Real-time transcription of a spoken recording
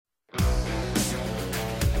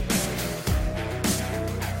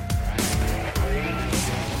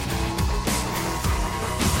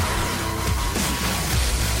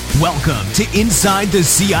Welcome to Inside the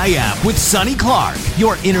CIF with Sonny Clark,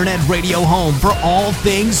 your internet radio home for all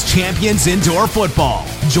things Champions Indoor Football.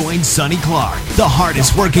 Join Sonny Clark, the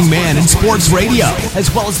hardest working man in sports radio,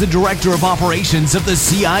 as well as the Director of Operations of the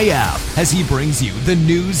CIF, as he brings you the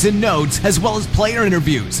news and notes, as well as player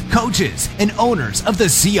interviews, coaches, and owners of the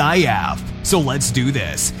CIF. So let's do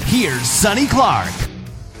this. Here's Sonny Clark.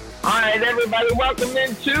 All right, everybody, welcome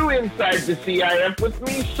into Inside the CIF with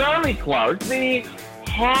me, Sonny Clark, the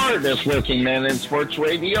hardest working man in sports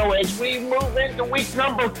radio, as we move into week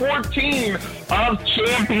number 14 of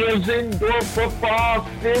Champions Indoor Football,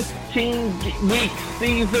 15-week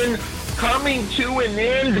season coming to an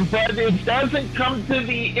end, but it doesn't come to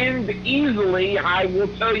the end easily, I will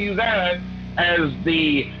tell you that, as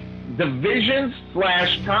the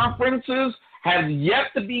divisions/conferences have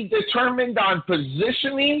yet to be determined on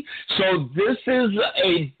positioning, so this is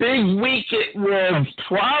a big week. It will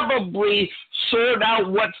probably sort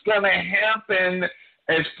out what's going to happen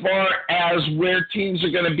as far as where teams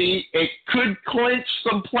are going to be. It could clinch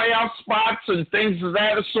some playoff spots and things of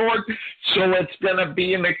that sort, so it's going to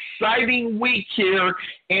be an exciting week here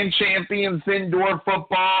in Champions Indoor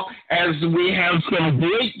Football as we have some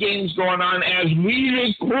great games going on. As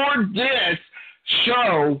we record this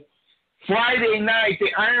show, Friday night,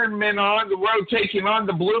 the Ironmen are on the road taking on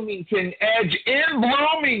the Bloomington Edge in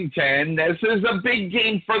Bloomington. This is a big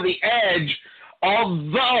game for the Edge,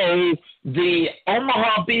 although the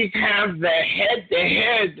Omaha Beef have the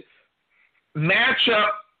head-to-head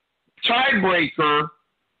matchup tiebreaker.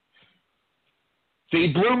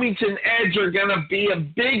 The Bloomington Edge are going to be a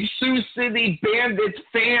big Sioux City Bandits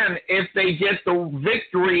fan if they get the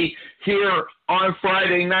victory here on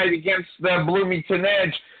Friday night against the Bloomington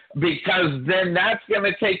Edge, because then that's going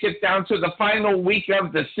to take it down to the final week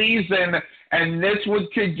of the season, and this one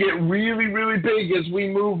could get really, really big as we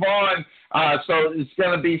move on. So it's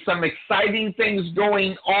going to be some exciting things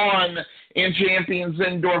going on in Champions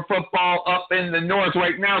Indoor Football up in the north.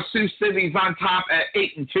 Right now, Sioux City's on top at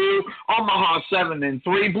 8-2, Omaha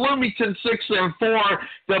 7-3, Bloomington 6-4.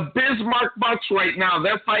 The Bismarck Bucks right now,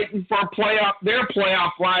 they're fighting for their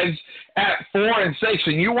playoff lives at 4-6.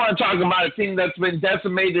 And you want to talk about a team that's been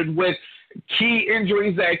decimated with key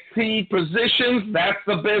injuries at key positions? That's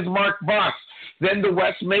the Bismarck Bucks. Then the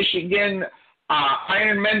West Michigan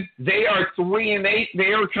Ironmen, they are 3-8.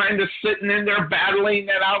 They are kind of sitting in there battling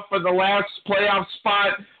it out for the last playoff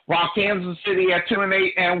spot, while Kansas City at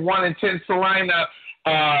 2-8 and 1-10 Salina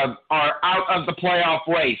are out of the playoff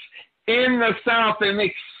race. In the South, an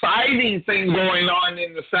exciting thing going on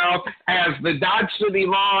in the South as the Dodge City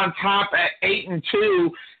Law on top at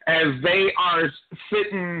 8-2, as they are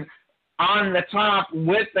sitting on the top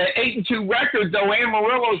with the 8-2 record, though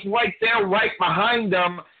Amarillo's right there, right behind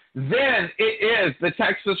them. Then it is the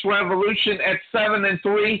Texas Revolution at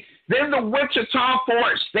 7-3. Then the Wichita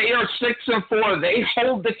Force, they are 6-4. They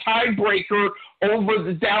hold the tiebreaker over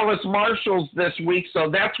the Dallas Marshals this week, so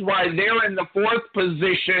that's why they're in the fourth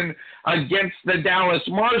position against the Dallas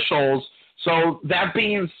Marshals. So that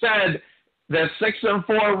being said, the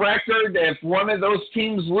 6-4 record, if one of those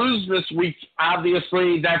teams lose this week,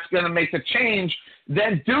 obviously that's going to make a change.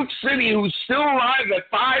 Then Duke City, who's still alive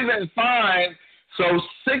at 5-5, so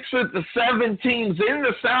 6 of the 7 teams in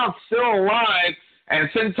the South still alive, and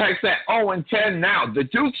Syntax at 0-10 now. The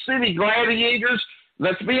Duke City Gladiators,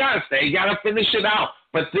 let's be honest, they got to finish it out.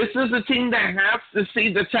 But this is a team that has to see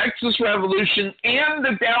the Texas Revolution and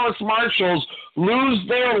the Dallas Marshals lose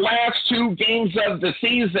their last 2 games of the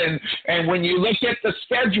season. And when you look at the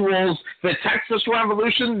schedules, the Texas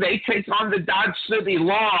Revolution, they take on the Dodge City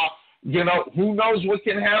Law. You know, who knows what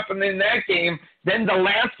can happen in that game. Then the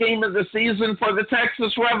last game of the season for the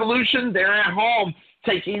Texas Revolution, they're at home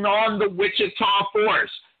taking on the Wichita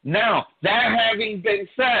Force. Now, that having been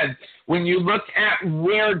said, when you look at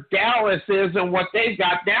where Dallas is and what they've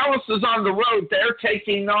got, Dallas is on the road. They're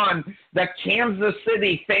taking on the Kansas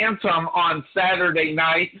City Phantom on Saturday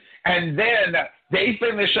night, and then they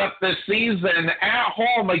finish up the season at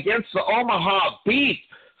home against the Omaha Beef.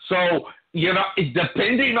 So, you know,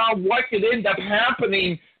 depending on what could end up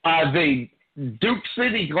happening, the Duke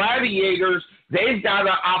City Gladiators, they've got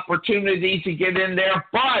an opportunity to get in there,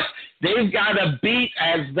 but they've got to beat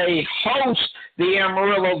as they host the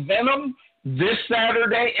Amarillo Venom this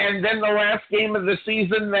Saturday, and then the last game of the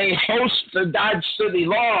season, they host the Dodge City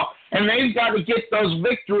Law, and they've got to get those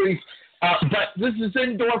victories. But this is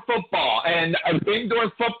indoor football, and indoor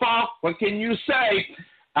football, what can you say?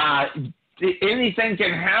 anything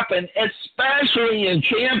can happen, especially in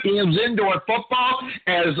Champions Indoor Football,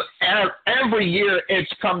 as every year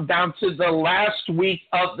it's come down to the last week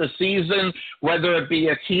of the season, whether it be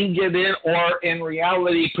a team get in or in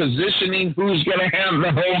reality positioning, who's going to have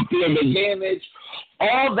the home field advantage.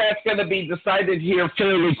 All that's going to be decided here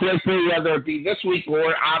fairly quickly, whether it be this week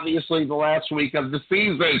or obviously the last week of the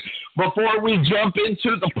season. Before we jump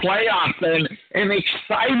into the playoffs, and an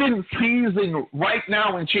exciting season right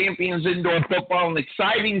now in Champions Indoor Football, an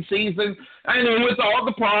exciting season. I know with all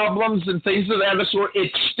the problems and things of that sort,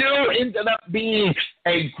 it still ended up being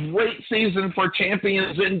a great season for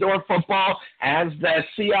Champions Indoor Football, as the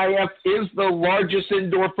CIF is the largest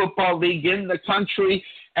indoor football league in the country.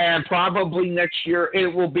 And probably next year it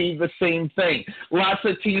will be the same thing. Lots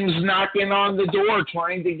of teams knocking on the door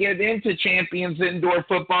trying to get into Champions Indoor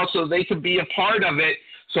Football so they can be a part of it.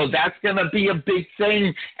 So that's going to be a big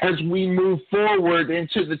thing as we move forward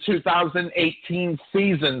into the 2018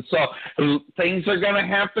 season. So things are going to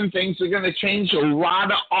happen. Things are going to change. A lot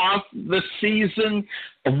of off-the-season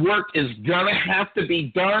work is going to have to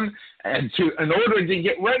be done in order to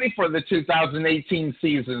get ready for the 2018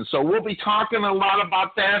 season. So we'll be talking a lot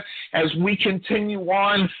about that as we continue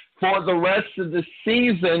on for the rest of the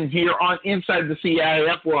season here on Inside the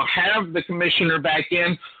CIF. We'll have the commissioner back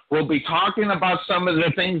in. We'll be talking about some of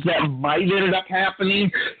the things that might end up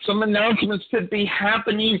happening. Some announcements could be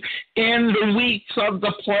happening in the weeks of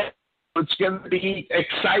the play. It's going to be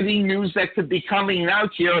exciting news that could be coming out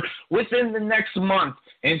here within the next month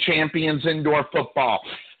in Champions Indoor Football.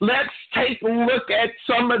 Let's take a look at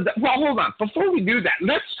some of the – well, hold on. Before we do that,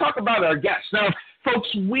 let's talk about our guests. Now,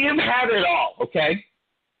 folks, we have had it all, okay,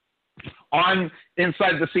 on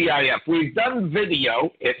Inside the CIF. We've done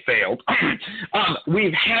video. It failed.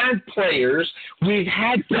 We've had players. We've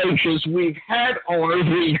had coaches. We've had owners.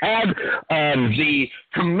 We've had the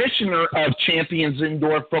commissioner of Champions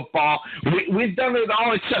Indoor Football. We've done it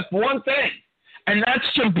all except one thing, and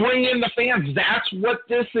that's to bring in the fans. That's what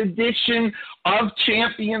this edition of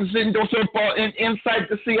Champions Indoor Football and Inside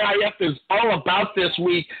the CIF is all about this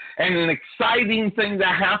week. And an exciting thing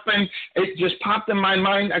that happened, it just popped in my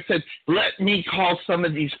mind. I said, let me call some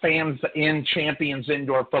of these fans in Champions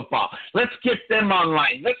Indoor Football. Let's get them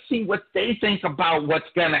online. Let's see what they think about what's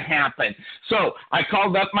going to happen. So I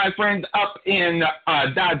called up my friend up in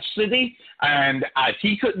Dodge City, and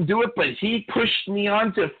he couldn't do it, but he pushed me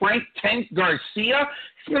on to Frank Tank Garcia.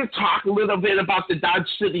 He's going to talk a little bit about the Dodge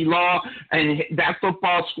City Law and that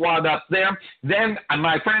football squad up there. Then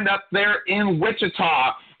my friend up there in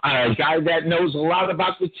Wichita, a guy that knows a lot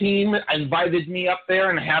about the team, invited me up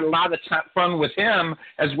there and had a lot of fun with him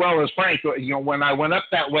as well as Frank. You know, when I went up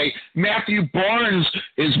that way, Matthew Barnes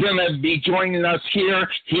is going to be joining us here.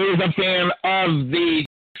 He is a fan of the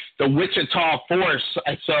Wichita Force.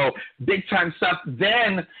 So big time stuff.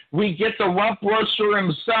 Then we get the rump roaster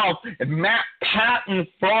himself, Matt Patten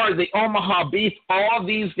for the Omaha Beef. All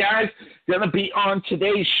these guys going to be on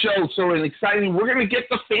today's show. So it's exciting. We're going to get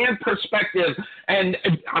the fan perspective. And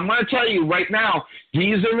I'm going to tell you right now,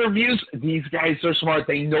 these interviews, these guys are smart.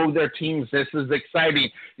 They know their teams. This is exciting.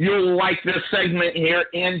 You'll like this segment here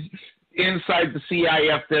inside the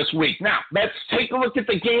CIF this week. Now, let's take a look at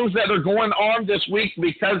the games that are going on this week,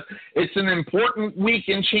 because it's an important week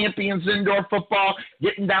in Champions Indoor Football,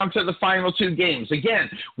 getting down to the final two games. Again,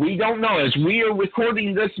 we don't know. As we are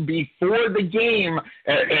recording this before the game,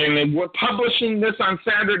 and we're publishing this on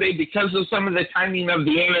Saturday because of some of the timing of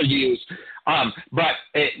the interviews, but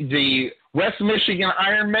the West Michigan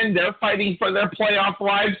Ironmen, they're fighting for their playoff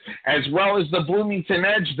lives, as well as the Bloomington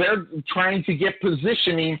Edge. They're trying to get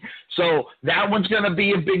positioning, so that one's going to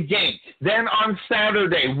be a big game. Then on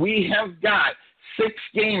Saturday, we have got 6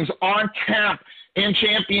 games on tap in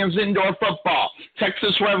Champions Indoor Football.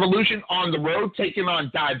 Texas Revolution on the road taking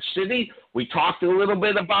on Dodge City. We talked a little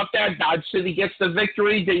bit about that. Dodge City gets the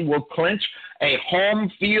victory. They will clinch a home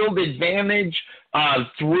field advantage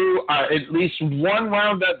through at least one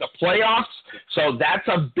round of the playoffs. So that's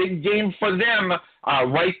a big game for them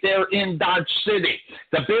right there in Dodge City.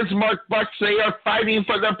 The Bismarck Bucks, they are fighting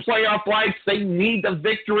for their playoff lives. They need the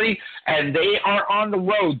victory, and they are on the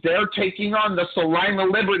road. They're taking on the Salina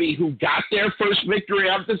Liberty, who got their first victory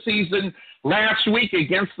of the season last week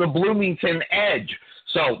against the Bloomington Edge.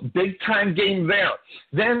 So big-time game there.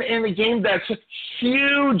 Then in a game that's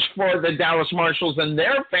huge for the Dallas Marshals and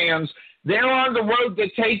their fans, they're on the road to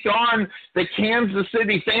take on the Kansas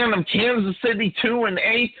City Phantom. Kansas City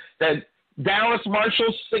 2-8. Dallas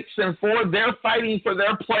Marshals 6-4. They're fighting for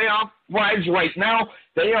their playoff rides right now.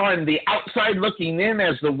 They are on the outside looking in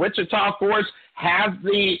as the Wichita Force have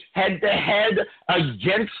the head-to-head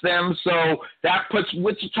against them. So that puts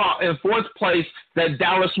Wichita in 4th place, the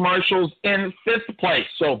Dallas Marshals in 5th place.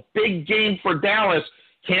 So big game for Dallas.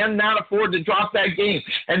 Cannot afford to drop that game.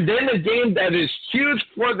 And then a game that is huge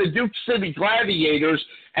for the Duke City Gladiators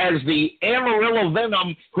as the Amarillo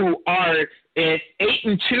Venom, who are at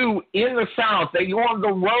 8-2 in the South. They go on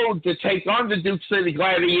the road to take on the Duke City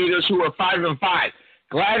Gladiators, who are 5-5.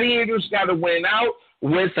 Gladiators got to win out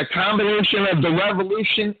with a combination of the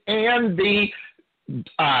Revolution and the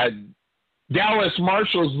Dallas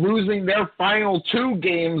Marshals losing their final 2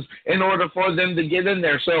 games in order for them to get in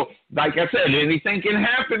there. So, like I said, anything can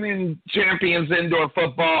happen in Champions Indoor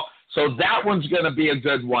Football, so that one's going to be a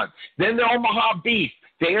good one. Then the Omaha Beef.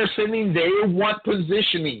 They are sitting, they want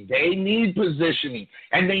positioning. They need positioning,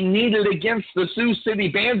 and they need it against the Sioux City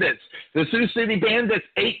Bandits. The Sioux City Bandits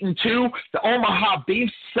 8-2, the Omaha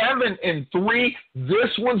Beef 7-3.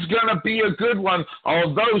 This one's going to be a good one,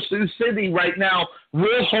 although Sioux City right now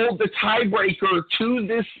will hold the tiebreaker to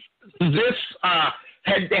this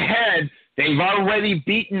head-to-head. They've already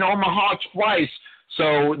beaten Omaha twice,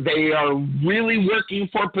 so they are really working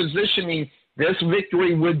for positioning. This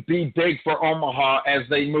victory would be big for Omaha as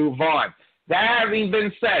they move on. That having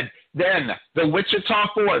been said, then the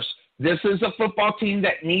Wichita Force. This is a football team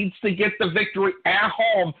that needs to get the victory at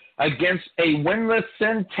home against a winless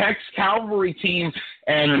Centex Cavalry team.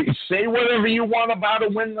 And say whatever you want about a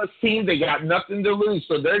winless team, they got nothing to lose.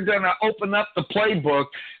 So they're going to open up the playbook,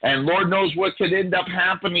 and Lord knows what could end up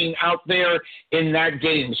happening out there in that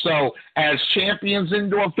game. So as Champions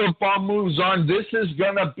Indoor Football moves on, this is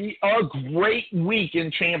going to be a great week in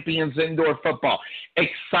Champions Indoor Football.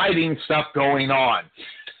 Exciting stuff going on.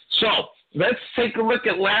 So let's take a look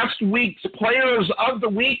at last week's Players of the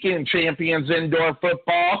Week in Champions Indoor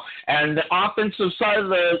Football. And the offensive side of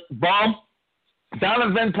the ball,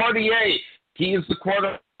 Donovan Portier. He is the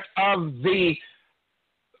quarterback of the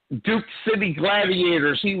Duke City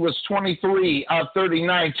Gladiators. He was 23 of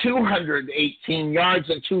 39, 218 yards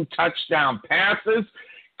and 2 touchdown passes.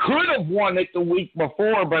 Could have won it the week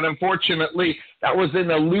before, but unfortunately that was in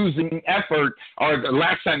a losing effort, or the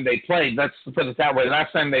last time they played, let's put it that way,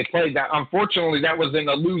 last time they played, that unfortunately that was in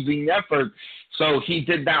a losing effort, so he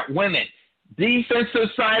did not win it. Defensive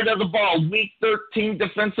side of the ball, Week 13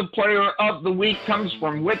 Defensive Player of the Week comes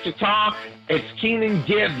from Wichita. It's Keenan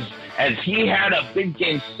Gibbs, as he had a big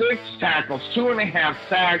game, 6 tackles, 2.5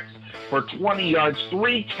 sacks for 20 yards,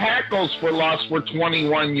 3 tackles for loss for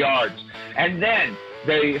 21 yards. And then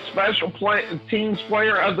the Special Teams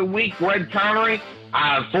Player of the Week, Greg Connery,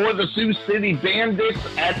 for the Sioux City Bandits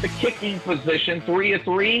at the kicking position, 3 of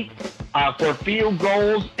 3 for field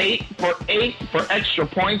goals, 8 for 8 for extra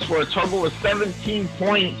points, for a total of 17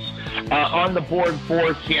 points on the board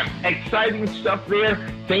for him. Exciting stuff there.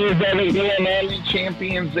 Things that are doing all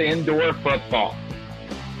Champions Indoor Football.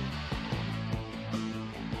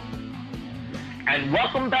 And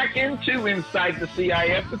welcome back into Inside the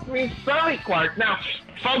CIF with me, Sonny Clark. Now,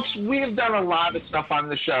 folks, we have done a lot of stuff on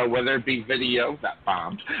the show, whether it be video, that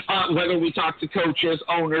bombed, whether we talk to coaches,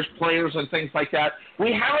 owners, players, and things like that.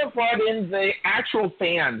 We haven't brought in the actual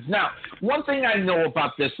fans. Now, one thing I know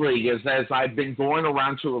about this league is, as I've been going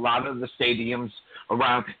around to a lot of the stadiums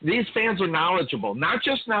around, these fans are knowledgeable. Not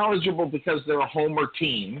just knowledgeable because they're homer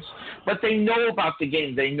teams, but they know about the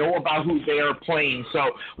game. They know about who they are playing.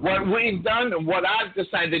 So what we've done and what I've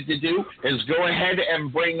decided to do is go ahead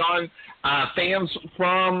and bring on fans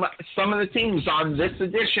from some of the teams on this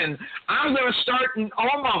edition. I'm going to start in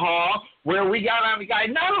Omaha, where we got on a guy.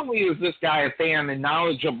 Not only is this guy a fan and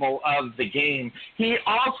knowledgeable of the game, he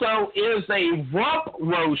also is a rump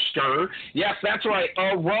roaster. Yes, that's right,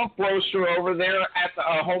 a rump roaster over there at the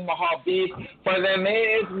Omaha Beef. For them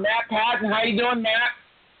is Matt Patten. How you doing, Matt?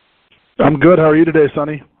 I'm good. How are you today,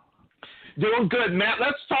 Sonny? Doing good, Matt.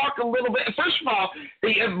 Let's talk a little bit. First of all,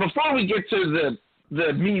 before we get to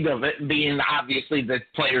the meat of it being obviously the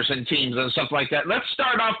players and teams and stuff like that, let's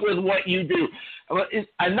start off with what you do.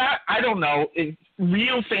 I don't know if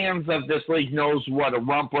real fans of this league knows what a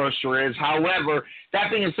rump roaster is. However,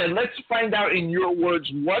 that being said, let's find out in your words,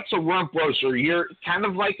 what's a rump roaster? You're kind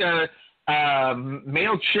of like a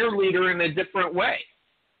male cheerleader in a different way.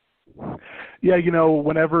 Yeah,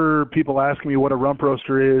 whenever people ask me what a rump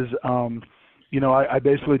roaster is, I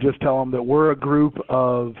basically just tell them that we're a group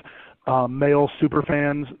of male super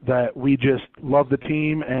fans that we just love the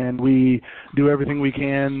team, and we do everything we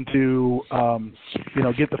can to,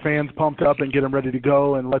 get the fans pumped up and get them ready to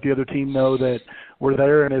go, and let the other team know that we're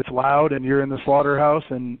there and it's loud and you're in the slaughterhouse,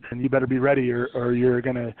 and you better be ready, or you're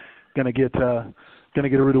gonna get a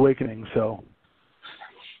rude awakening. So.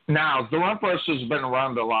 Now, the Rump Roasters have been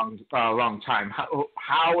around a long time.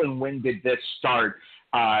 How and when did this start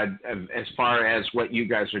as far as what you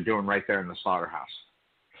guys are doing right there in the slaughterhouse?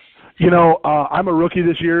 I'm a rookie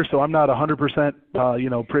this year, so I'm not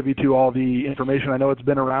 100%, privy to all the information. I know it's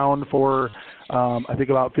been around for, I think,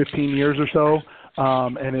 about 15 years or so.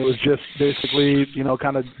 And it was just basically,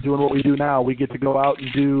 kind of doing what we do now. We get to go out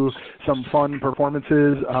and do some fun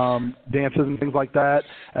performances, dances and things like that.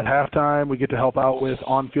 At halftime, we get to help out with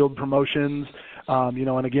on-field promotions,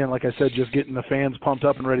 and again, like I said, just getting the fans pumped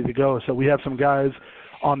up and ready to go. So we have some guys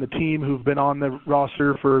on the team who've been on the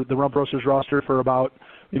roster for the Rump Roasters roster for about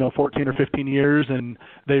 14 or 15 years, and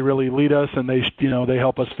they really lead us, and they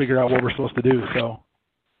help us figure out what we're supposed to do. So.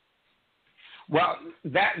 Well,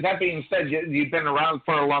 that being said, you've been around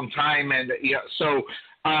for a long time, and so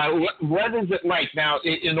what is it like now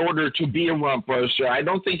in order to be a Rump Roaster? I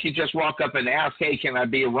don't think you just walk up and ask, hey, can I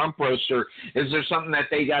be a Rump Roaster? Is there something that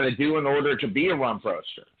they got to do in order to be a Rump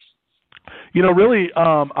Roaster? Really,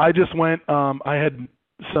 I just went, I had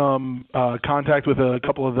some contact with a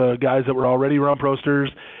couple of the guys that were already Rump Roasters,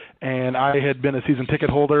 and I had been a season ticket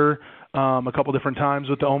holder a couple different times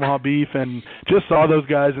with the Omaha Beef, and just saw those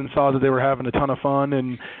guys and saw that they were having a ton of fun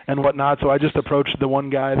and whatnot. So I just approached the one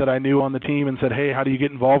guy that I knew on the team and said, hey, how do you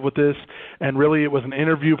get involved with this? And really it was an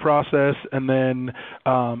interview process, and then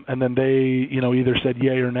they either said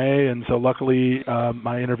yay or nay. And so luckily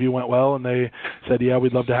my interview went well, and they said, yeah,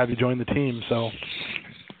 we'd love to have you join the team. So.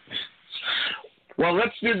 Well,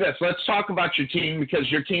 let's do this. Let's talk about your team,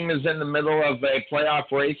 because your team is in the middle of a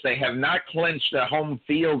playoff race. They have not clinched a home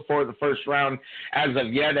field for the first round as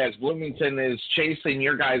of yet, as Bloomington is chasing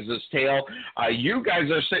your guys' tail. You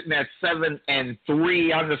guys are sitting at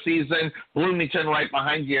 7-3 on the season. Bloomington right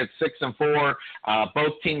behind you at 6-4.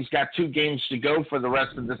 Both teams got 2 games to go for the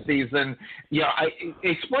rest of the season.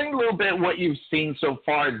 Explain a little bit what you've seen so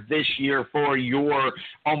far this year for your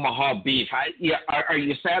Omaha Beef. Are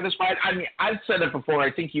you satisfied? I mean, I've said it before.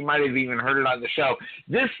 I think you might have even heard it on the show.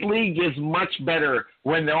 This league is much better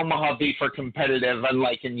when the Omaha Beef are competitive,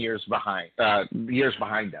 unlike in years behind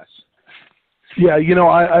us. Yeah,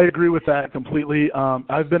 I agree with that completely.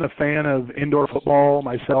 I've been a fan of indoor football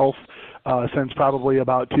myself since probably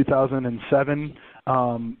about 2007.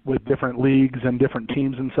 With different leagues and different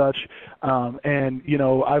teams and such.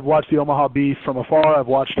 I've watched the Omaha Beef from afar. I've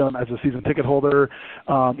watched them as a season ticket holder.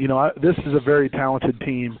 This is a very talented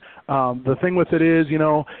team. The thing with it is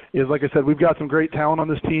like I said, we've got some great talent on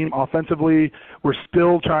this team. Offensively, we're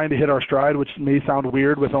still trying to hit our stride, which may sound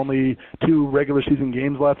weird with only 2 regular season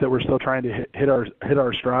games left, that we're still trying to hit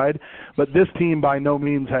our stride. But this team by no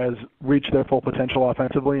means has reached their full potential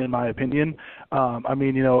offensively, in my opinion.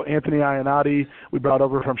 Anthony Ionati, we brought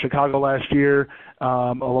over from Chicago last year,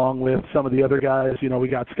 along with some of the other guys. We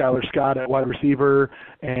got Skylar Scott at wide receiver,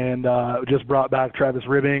 and just brought back Travis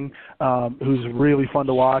Ribbing, who's really fun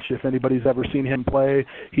to watch. If anybody's ever seen him play,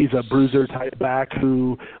 he's a bruiser-type back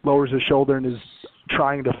who lowers his shoulder and is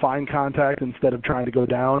trying to find contact instead of trying to go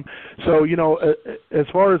down. So, as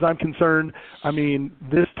far as I'm concerned,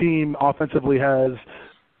 this team offensively has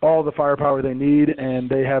all the firepower they need, and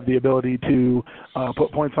they have the ability to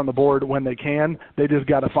put points on the board when they can. They just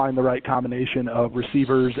got to find the right combination of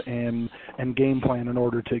receivers and game plan in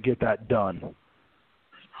order to get that done.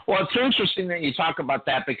 Well, it's interesting that you talk about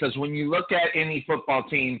that, because when you look at any football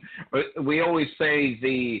team, we always say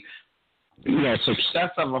the success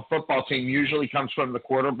of a football team usually comes from the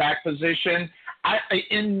quarterback position.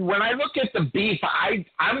 When I look at the Beef,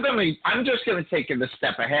 I'm just gonna take it a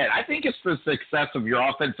step ahead. I think it's the success of your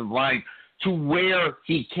offensive line to where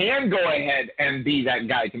he can go ahead and be that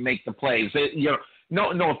guy to make the plays. No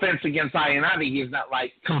offense against Ionati, he's not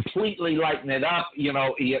like completely lighting it up.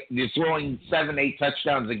 He's throwing 7-8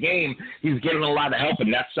 touchdowns a game. He's getting a lot of help,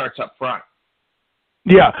 and that starts up front.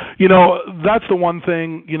 Yeah, that's the one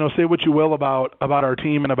thing, say what you will about our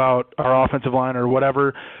team and about our offensive line or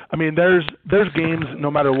whatever. There's games no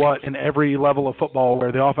matter what in every level of football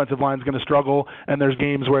where the offensive line is going to struggle, and there's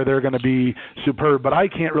games where they're going to be superb. But I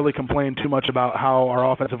can't really complain too much about how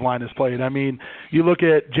our offensive line is played. You look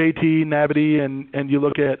at JT Nabity and you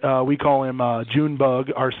look at, we call him Junebug,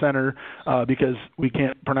 our center, because we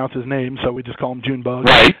can't pronounce his name, so we just call him Junebug.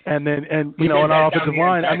 Right. And on our offensive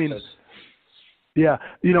line, yeah,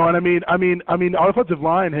 our offensive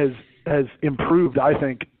line has improved, I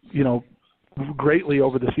think, greatly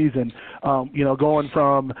over the season. Going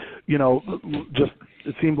from, just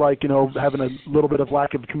it seemed like, having a little bit of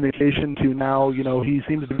lack of communication to now, he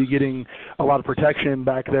seems to be getting a lot of protection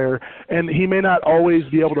back there. And he may not always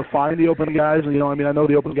be able to find the open guys. I know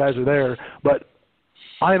the open guys are there, but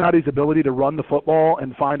Iannotti's ability to run the football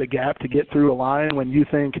and find a gap to get through a line when you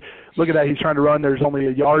think, look at that, he's trying to run, there's only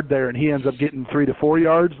a yard there, and he ends up getting 3 to 4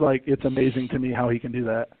 yards, it's amazing to me how he can do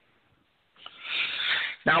that.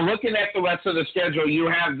 Now, looking at the rest of the schedule, you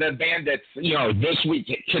have the Bandits, this week,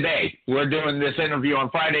 today. We're doing this interview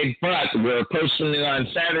on Friday, but we're posting it on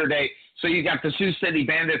Saturday. So you got the Sioux City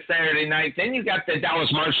Bandits Saturday night. Then you got the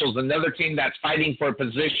Dallas Marshals, another team that's fighting for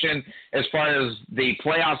position as far as the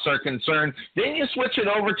playoffs are concerned. Then you switch it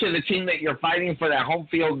over to the team that you're fighting for that home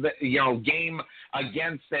field, game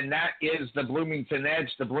against, and that is the Bloomington Edge.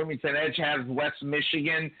 The Bloomington Edge has West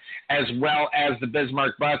Michigan as well as the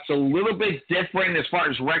Bismarck Bucks. A little bit different as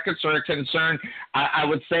far as records are concerned. I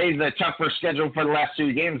would say the tougher schedule for the last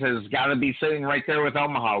 2 games has got to be sitting right there with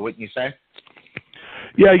Omaha, wouldn't you say?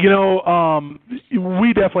 Yeah,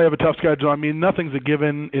 we definitely have a tough schedule. Nothing's a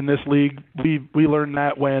given in this league. We learned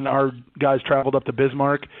that when our guys traveled up to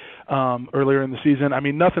Bismarck earlier in the season.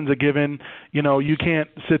 Nothing's a given. You can't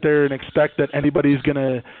sit there and expect that anybody's going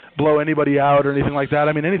to blow anybody out or anything like that.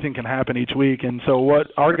 Anything can happen each week. And so what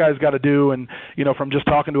our guys got to do, and, from just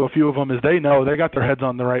talking to a few of them, is they know they got their heads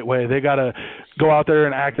on the right way. They got to go out there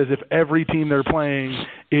and act as if every team they're playing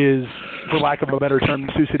is, for lack of a better term,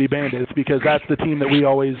 the Sioux City Bandits, because that's the team that we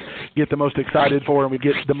always get the most excited for and we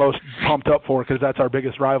get the most pumped up for, because that's our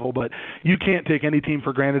biggest rival. But you can't take any team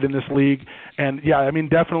for granted in this league. And, yeah,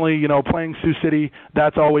 definitely, playing Sioux City,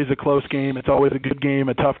 that's always a close game. It's always a good game,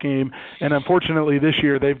 a tough game. And unfortunately this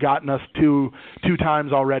year they've gotten us two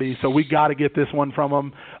times already, so we got to get this one from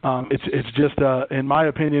them. It's just, in my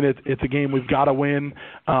opinion, it's a game we've got to win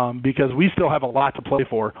because we still have a lot to play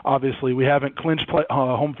for. Obviously, we haven't clinched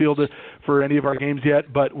home field for any of our games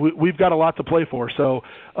yet, but we've got a lot to play for. So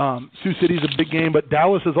Sioux City's a big game, but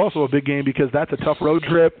Dallas is also a big game because that's a tough road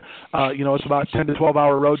trip. It's about 10 to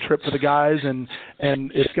 12-hour road trip for the guys, and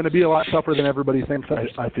it's going to be a lot tougher than everybody thinks,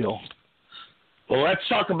 I feel. Well, let's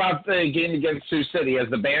talk about the game against Sioux City as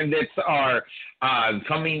the Bandits are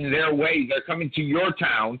coming their way. They're coming to your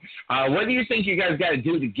town. What do you think you guys got to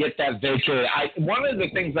do to get that victory? One of the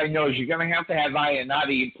things I know is you're going to have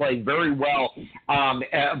Iannotti play very well,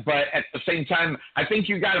 but at the same time, I think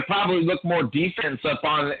you got to probably look more defense up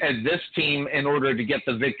on this team in order to get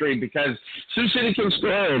the victory because Sioux City can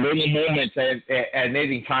score at any moment at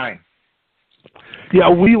any time. Yeah,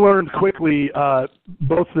 we learned quickly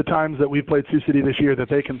both the times that we've played Sioux City this year that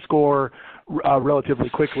they can score relatively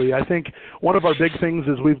quickly. I think one of our big things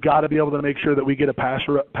is we've got to be able to make sure that we get a pass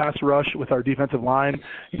rush with our defensive line.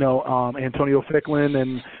 Antonio Ficklin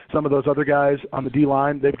and some of those other guys on the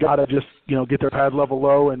D-line, they've got to just, get their pad level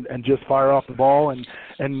low and just fire off the ball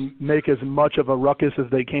and make as much of a ruckus as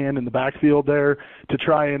they can in the backfield there to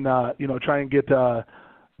try and get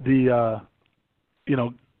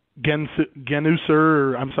Genusser,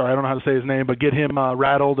 or I'm sorry, I don't know how to say his name, but get him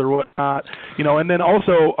rattled or whatnot, and then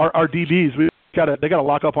also our DBs, they got to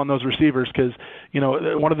lock up on those receivers because,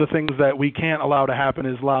 one of the things that we can't allow to happen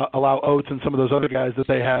is allow Oates and some of those other guys that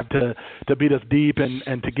they have to beat us deep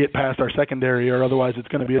and to get past our secondary, or otherwise it's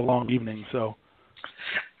going to be a long evening. So.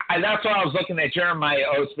 And that's why I was looking at Jeremiah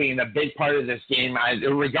Oates being a big part of this game.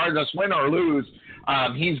 Regardless, win or lose,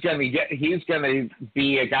 he's going to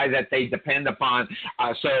be a guy that they depend upon.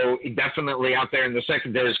 So definitely out there in the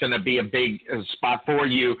secondary is going to be a big spot for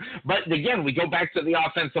you. But again, we go back to the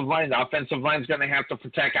offensive line. The offensive line is going to have to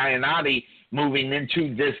protect Iannotti moving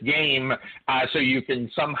into this game so you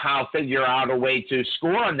can somehow figure out a way to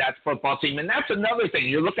score on that football team. And that's another thing.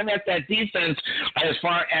 You're looking at that defense as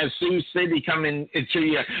far as Sioux City coming to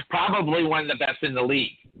you, probably one of the best in the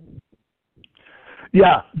league.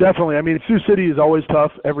 Yeah, definitely. Sioux City is always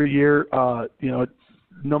tough every year.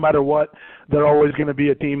 No matter what, they're always going to be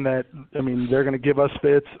a team that, they're going to give us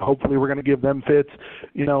fits. Hopefully we're going to give them fits.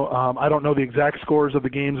 I don't know the exact scores of the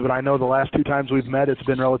games, but I know the last 2 times we've met, it's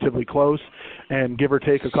been relatively close. And give or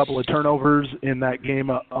take a couple of turnovers in that game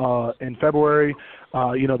in February,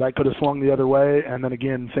 that could have swung the other way. And then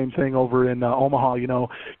again, same thing over in Omaha,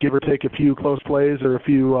 give or take a few close plays or a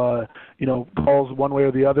few, calls one way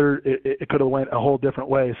or the other, it could have went a whole different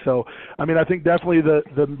way. So, I think definitely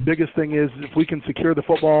the biggest thing is if we can secure the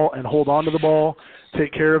football and hold on to the ball,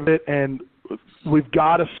 take care of it, and we've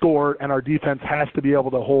got to score, and our defense has to be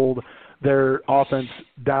able to hold their offense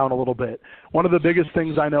down a little bit. One of the biggest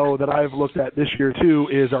things I know that I've looked at this year too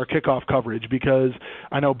is our kickoff coverage, because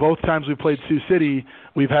I know both times we played Sioux City,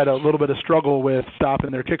 we've had a little bit of struggle with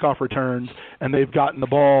stopping their kickoff returns, and they've gotten the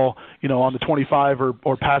ball, on the 25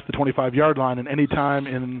 or past the 25-yard line. And any time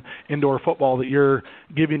in indoor football that you're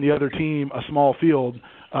giving the other team a small field,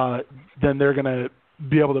 then they're going to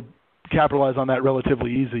be able to capitalize on that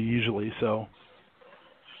relatively easy usually. So.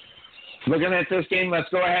 Looking at this game, let's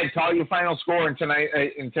go ahead. Call your final score in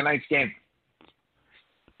tonight's game.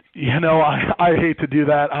 I hate to do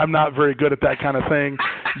that. I'm not very good at that kind of thing,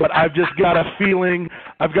 but I've just got a feeling.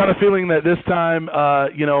 I've got a feeling that this time,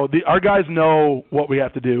 our guys know what we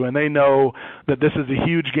have to do, and they know that this is a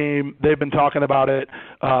huge game. They've been talking about it,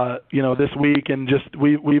 this week, and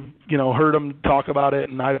we've heard them talk about it,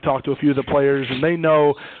 and I've talked to a few of the players, and they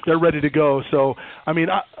know they're ready to go. So,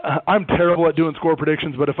 I'm terrible at doing score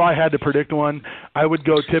predictions, but if I had to predict one, I would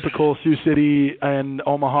go typical Sioux City and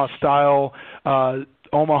Omaha style.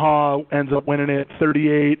 Omaha ends up winning it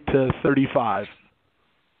 38-35.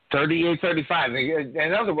 38-35.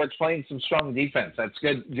 In other words, playing some strong defense. That's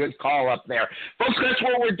good call up there. Folks, that's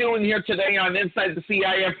what we're doing here today on Inside the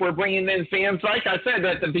CIF. We're bringing in fans, like I said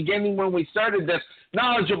at the beginning when we started this,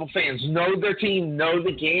 knowledgeable fans, know their team, know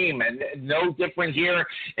the game, and no different here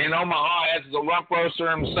in Omaha as the rump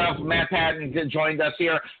roaster himself, Matt Patten, joined us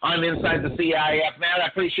here on Inside the CIF. Matt, I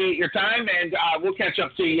appreciate your time, and we'll catch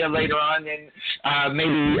up to you later on and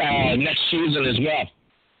maybe next season as well.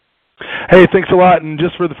 Hey, thanks a lot. And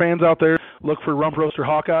just for the fans out there, look for Rump Roaster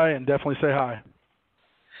Hawkeye and definitely say hi.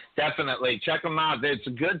 Definitely. Check them out. It's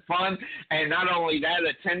good fun. And not only that,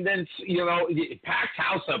 attendance, packed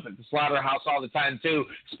house up at the Slaughterhouse all the time, too,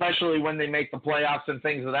 especially when they make the playoffs and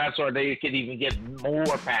things of that sort. They could even get more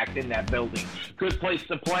packed in that building. Good place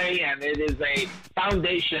to play, and it is a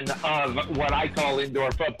foundation of what I call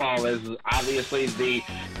indoor football. Is obviously the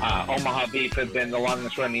Omaha Beef have been the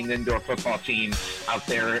longest-running indoor football team out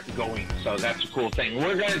there going. So that's a cool thing.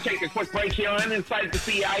 We're going to take a quick break here on Inside the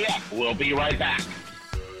CIF. We'll be right back.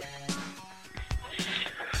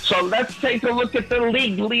 So let's take a look at the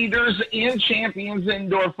league leaders in champions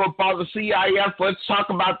indoor football, the CIF. Let's talk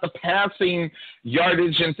about the passing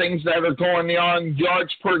yardage and things that are going on.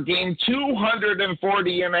 Yards per game,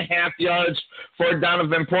 240.5 yards for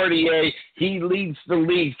Donovan Portier. He leads the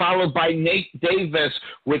league, followed by Nate Davis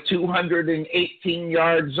with 218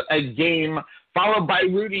 yards a game, followed by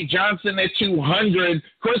Rudy Johnson at 200,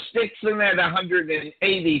 Chris Dixon at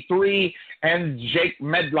 183, and Jake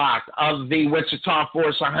Medlock of the Wichita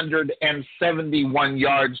Force, 171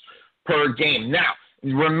 yards per game. Now,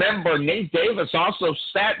 remember, Nate Davis also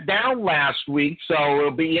sat down last week, so it'll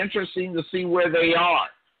be interesting to see where they are.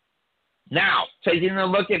 Now, taking a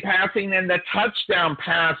look at passing and the touchdown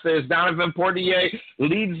passes, Donovan Portier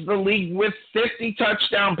leads the league with 50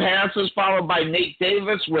 touchdown passes, followed by Nate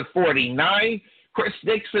Davis with 49, Chris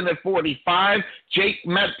Dixon at 45, Jake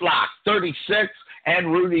Medlock, 36,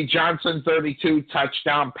 and Rudy Johnson, 32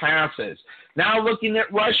 touchdown passes. Now looking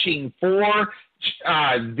at rushing for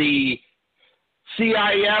the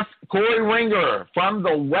CIF, Corey Ringer from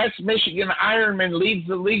the West Michigan Ironman leads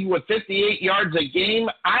the league with 58 yards a game.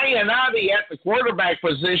 Iannotti at the quarterback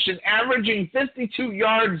position, averaging 52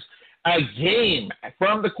 yards a game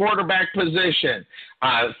from the quarterback position,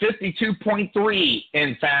 52.3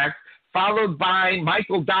 in fact, followed by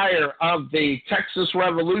Michael Dyer of the Texas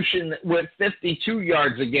Revolution with 52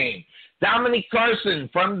 yards a game. Dominic Carson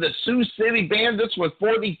from the Sioux City Bandits with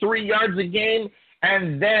 43 yards a game.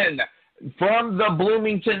 And then from the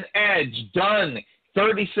Bloomington Edge, Dunn,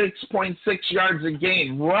 36.6 yards a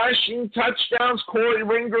game. Rushing touchdowns, Corey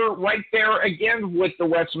Ringer right there again with the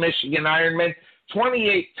West Michigan Ironman.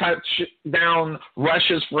 28 touchdown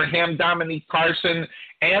rushes for him, Dominique Carson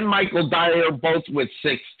and Michael Dyer both with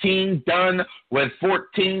 16, Dunn with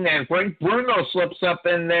 14, and Frank Bruno slips up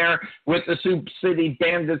in there with the Sioux City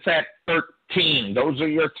Bandits at 13. Those are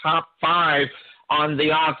your top five on the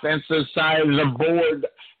offensive side of the board.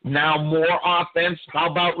 Now more offense.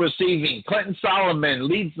 How about receiving? Clinton Solomon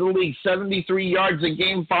leads the league, 73 yards a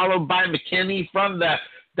game, followed by McKinney from the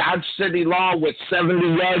Dodge City Law with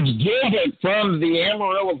 70 yards. Gilbert from the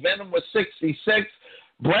Amarillo Venom with 66.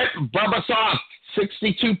 Brett Bubasoff,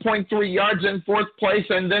 62.3 yards in fourth place.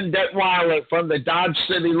 And then Detweiler from the Dodge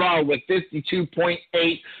City Law with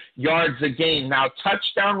 52.8 yards a game. Now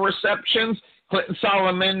touchdown receptions. Clinton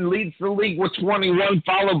Solomon leads the league with 21,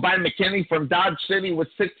 followed by McKinney from Dodge City with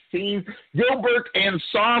 16. Gilbert and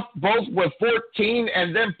Soft both with 14.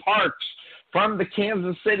 And then Parks from the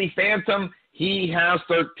Kansas City Phantom. He has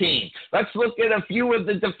 13. Let's look at a few of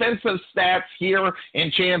the defensive stats here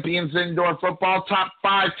in Champions Indoor Football. Top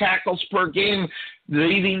 5 tackles per game.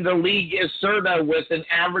 Leading the league is Serta with an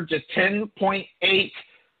average of 10.8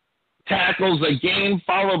 tackles a game,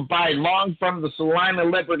 followed by Long from the Salina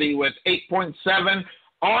Liberty with 8.7.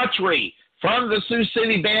 Autry from the Sioux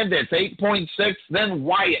City Bandits, 8.6. Then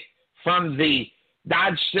Wyatt from the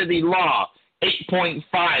Dodge City Law,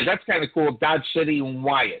 8.5. That's kind of cool, Dodge City and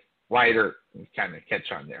Wyatt. Wyatt kind of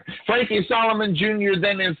catch on there. Frankie Solomon Jr.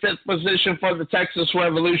 then in 5th position for the Texas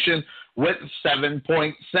Revolution with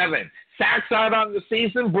 7.7. Sacks out on the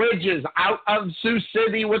season, Bridges out of Sioux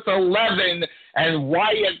City with 11, and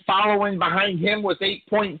Wyatt following behind him with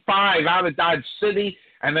 8.5 out of Dodge City,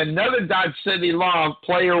 and another Dodge City Law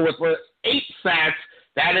player with 8 sacks.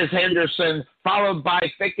 That is Henderson, followed by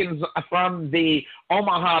Thickens from the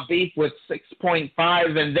Omaha Beef with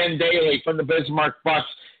 6.5, and then Daly from the Bismarck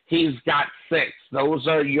Bucks. He's got 6. Those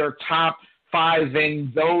are your top 5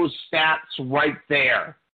 in those stats right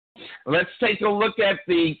there. Let's take a look at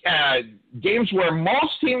the games where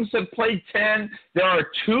most teams have played 10. There are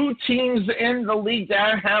 2 teams in the league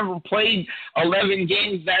that have played 11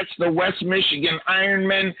 games. That's the West Michigan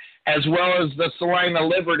Ironmen as well as the Salina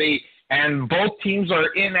Liberty. And both teams are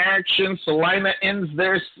in action. Salina ends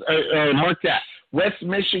their West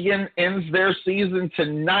Michigan ends their season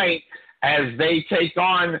tonight as they take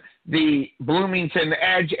on the Bloomington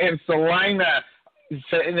Edge, and Salina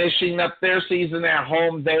finishing up their season at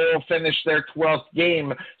home. They will finish their 12th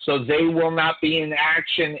game, so they will not be in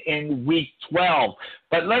action in Week 12.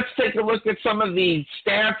 But let's take a look at some of the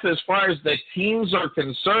stats as far as the teams are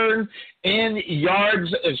concerned in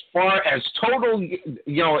yards, as far as total,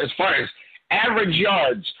 as far as average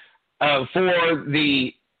yards for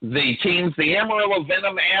the teams. The Amarillo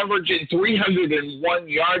Venom averaging 301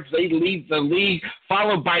 yards. They lead the league,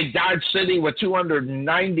 followed by Dodge City with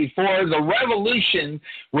 294. The Revolution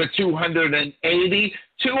with 280.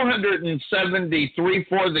 273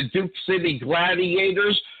 for the Duke City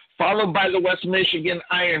Gladiators, followed by the West Michigan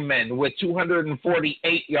Ironmen with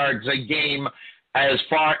 248 yards a game as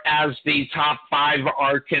far as the top 5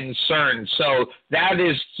 are concerned. So that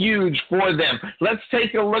is huge for them. Let's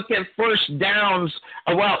take a look at first downs.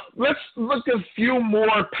 Let's look at a few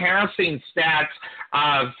more passing stats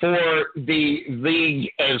for the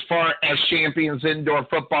league as far as Champions Indoor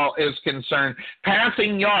Football is concerned.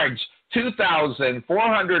 Passing yards,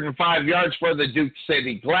 2,405 yards for the Duke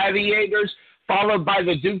City Gladiators, followed by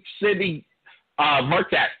the Duke City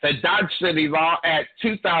the Dodge City Law at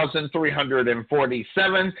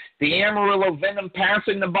 2,347. The Amarillo Venom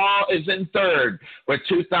passing the ball is in 3rd with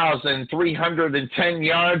 2,310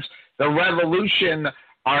 yards. The Revolution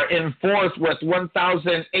are in 4th with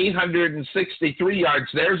 1,863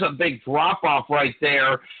 yards. There's a big drop-off right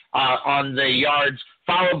there on the yards,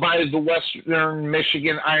 followed by the Western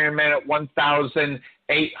Michigan Ironman at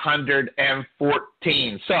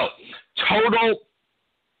 1,814. So total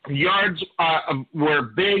yards were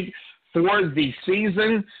big for the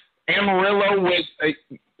season. Amarillo with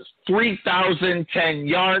 3,010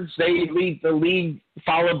 yards. They lead the league,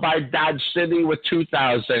 followed by Dodge City with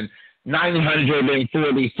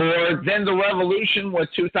 2,944. Then the Revolution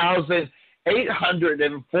with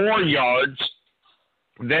 2,804 yards.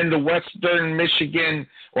 Then the West Michigan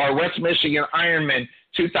Ironman,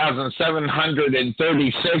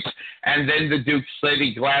 2,736, and then the Duke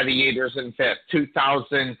City Gladiators in 5th,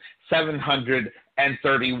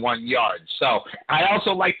 2,731 yards. So I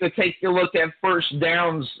also like to take a look at first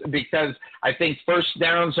downs because I think first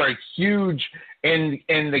downs are huge in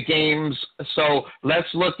the games. So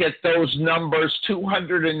let's look at those numbers.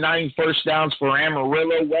 209 first downs for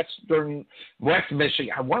Amarillo, West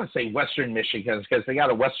Michigan. I want to say Western Michigan because they got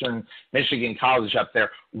a Western Michigan college up there.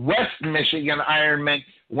 West Michigan Ironman,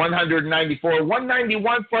 194.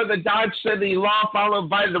 191 for the Dodge City Law, followed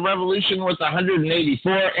by the Revolution with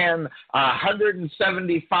 184 and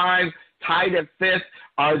 175. Tied at 5th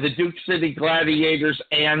are the Duke City Gladiators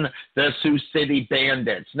and the Sioux City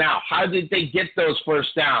Bandits. Now, how did they get those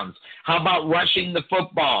first downs? How about rushing the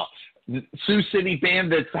football? Sioux City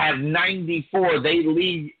Bandits have 94. They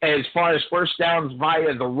lead as far as first downs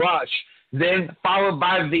via the rush. Then followed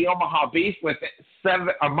by the Omaha Beef with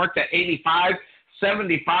marked at 85.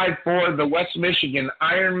 75 for the West Michigan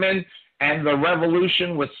Ironmen, and the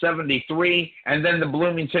Revolution with 73, and then the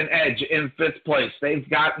Bloomington Edge in 5th place. They've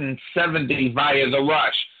gotten 70 via the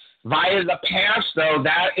rush. Via the pass, though,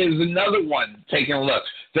 that is another one. Taking a look.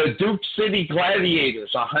 The Duke City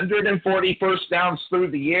Gladiators, 140 first downs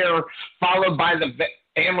through the air, followed by the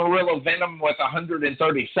Amarillo Venom with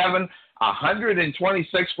 137,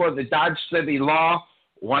 126 for the Dodge City Law,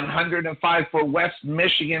 105 for West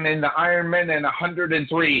Michigan in the Ironman, and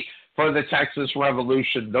 103 for the Texas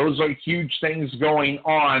Revolution. Those are huge things going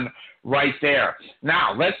on right there.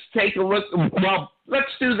 Now, let's take a look. Well, let's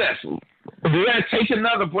do this. We're going to take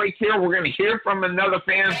another break here. We're going to hear from another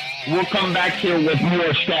fan. We'll come back here with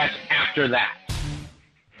more stats after that.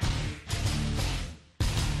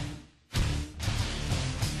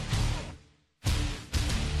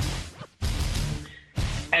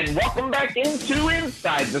 And welcome back into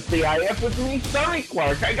Inside the CIF with me, Sonny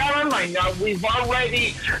Clark. I got on my note. We've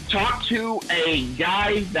already talked to a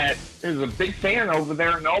guy that is a big fan over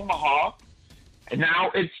there in Omaha. And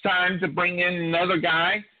now it's time to bring in another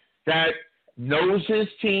guy that knows his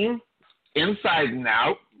team inside and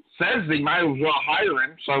out, says they might as well hire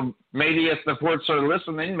him. So maybe if the Forts are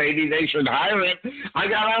listening, maybe they should hire him. I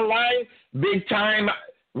got online, big-time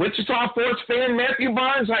Wichita Forts fan, Matthew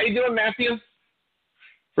Barnes. How you doing, Matthew?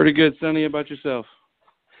 Pretty good, Sonny. How about yourself?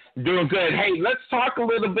 Doing good. Hey, let's talk a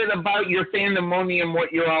little bit about your fandemonium,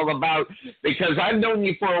 what you're all about, because I've known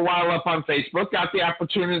you for a while up on Facebook. Got the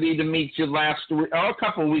opportunity to meet you a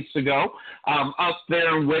couple of weeks ago up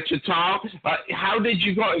there in Wichita. How did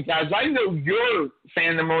you go? Guys, I know your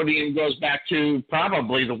fandemonium goes back to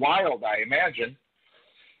probably the Wild, I imagine.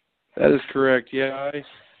 That is correct. Yeah,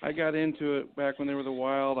 I got into it back when they were the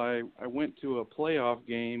Wild. I went to a playoff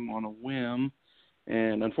game on a whim.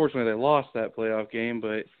 And unfortunately, they lost that playoff game,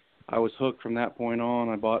 but I was hooked from that point on.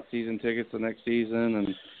 I bought season tickets the next season,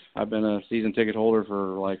 and I've been a season ticket holder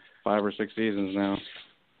for like 5 or 6 seasons now.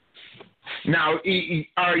 Now,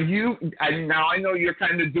 are you? Now I know you're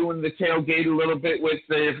kind of doing the tailgate a little bit with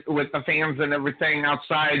the fans and everything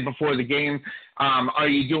outside before the game. Are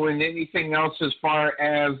you doing anything else as far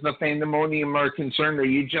as the fandemonium are concerned? Or are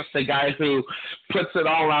you just a guy who puts it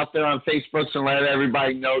all out there on Facebook and let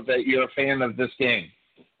everybody know that you're a fan of this game?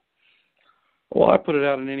 Well, I put it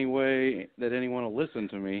out in any way that anyone will listen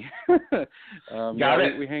to me. Got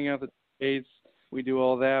it. We hang out at the states. We do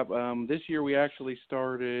all that. This year we actually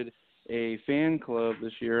started a fan club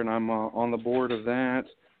this year, and I'm on the board of that.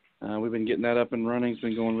 We've been getting that up and running. It's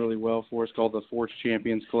been going really well for us, called the Force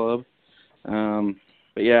Champions Club.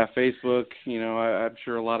 But yeah, Facebook, I'm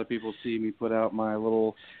sure a lot of people see me put out my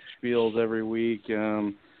little spiels every week.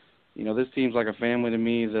 This team's like a family to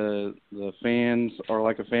me. The fans are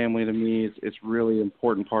like a family to me. It's really an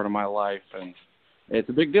important part of my life, and it's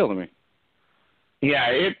a big deal to me. Yeah,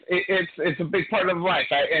 it's a big part of life,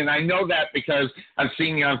 and I know that because I've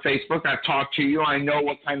seen you on Facebook. I've talked to you. I know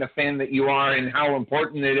what kind of fan that you are and how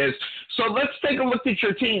important it is. So let's take a look at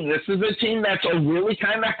your team. This is a team that's really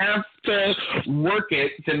kind of have to work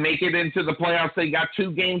it to make it into the playoffs. They got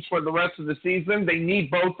 2 games for the rest of the season. They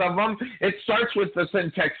need both of them. It starts with the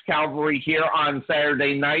Syntex Cavalry here on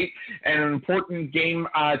Saturday night, and an important game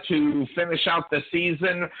to finish out the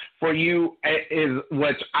season for you is,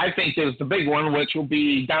 which I think is the big one, which will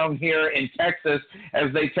be down here in Texas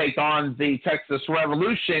as they take on the Texas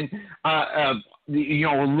Revolution. A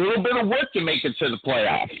little bit of work to make it to the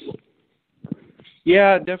playoffs.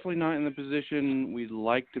 Yeah, definitely not in the position we'd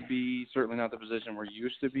like to be, certainly not the position we're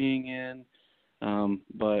used to being in.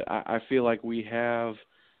 But I feel like we have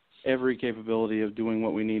every capability of doing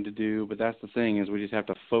what we need to do, but that's the thing, is we just have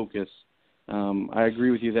to focus. I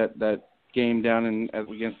agree with you that game down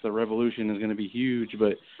against the Revolution is going to be huge,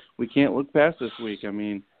 but we can't look past this week. I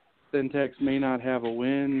mean, Syntex may not have a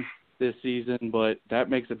win this season, but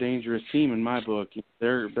that makes a dangerous team in my book.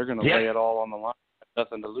 They're going to lay it all on the line,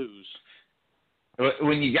 nothing to lose.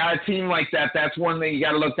 When you got a team like that, that's one thing you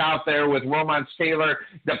got to look out there with Romance Taylor.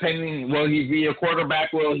 Depending, will he be a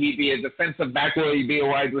quarterback? Will he be a defensive back? Will he be a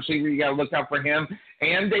wide receiver? You got to look out for him.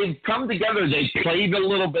 And they've come together. They played a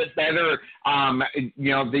little bit better,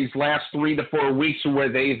 these last 3 to 4 weeks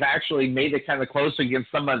where they've actually made it kind of close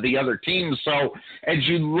against some of the other teams. So as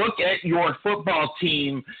you look at your football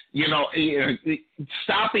team,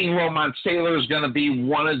 stopping Romance Taylor is going to be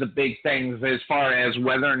one of the big things as far as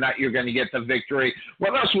whether or not you're going to get the victory.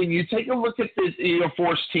 What else, when you take a look at your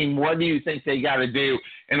Force team, what do you think they got to do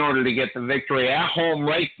in order to get the victory at home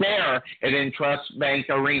right there at Entrust Bank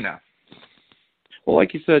Arena? Well,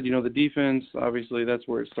 like you said, the defense, obviously that's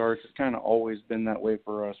where it starts. It's kind of always been that way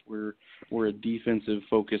for us. We're a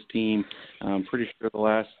defensive-focused team. I'm pretty sure the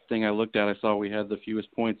last thing I looked at, I saw we had the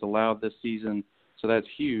fewest points allowed this season, so that's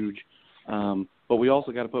huge. But we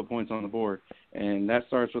also got to put points on the board, and that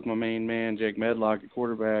starts with my main man, Jake Medlock, at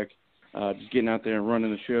quarterback, just getting out there and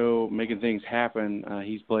running the show, making things happen.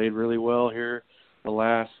 He's played really well here the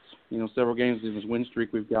last, several games of this win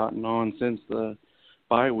streak we've gotten on since the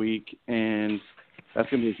bye week, and that's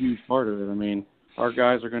going to be a huge part of it. I mean, our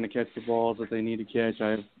guys are going to catch the balls that they need to catch.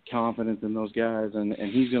 I have confidence in those guys, and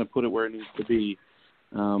he's going to put it where it needs to be.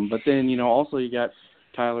 But then, also you got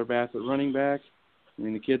Tyler Bassett running back. I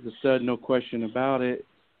mean, the kid's a stud, no question about it.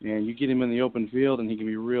 And you get him in the open field, and he can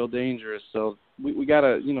be real dangerous. So we got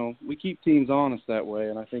to, we keep teams honest that way,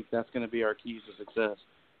 and I think that's going to be our key to success.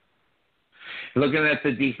 Looking at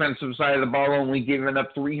the defensive side of the ball, only giving up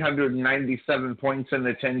 397 points in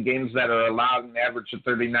the 10 games that are allowed, an average of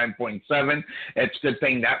 39.7. It's a good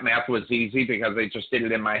thing that math was easy because I just did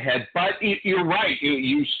it in my head. But you're right.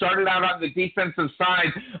 You started out on the defensive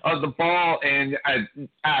side of the ball, and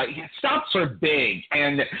stops are big,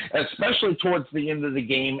 and especially towards the end of the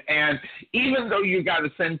game. And even though you got a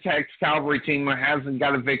Syntax Calvary team that hasn't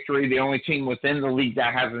got a victory, the only team within the league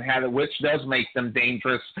that hasn't had it, which does make them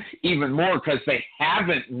dangerous even more because they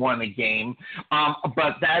haven't won a game.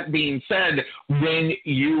 But that being said, when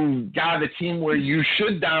you got a team where you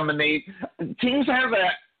should dominate, teams have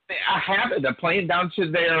a habit of playing down to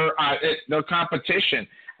their competition.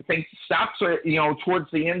 I think stops are, towards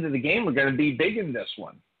the end of the game are going to be big in this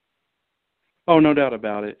one. Oh, no doubt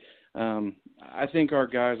about it. I think our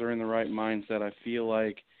guys are in the right mindset. I feel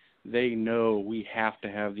like they know we have to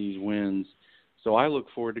have these wins. So I look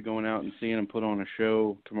forward to going out and seeing them put on a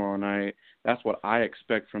show tomorrow night. That's what I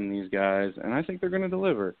expect from these guys, and I think they're going to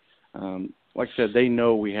deliver. Like I said, they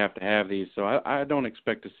know we have to have these, so I don't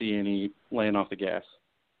expect to see any laying off the gas.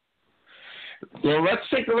 Well, let's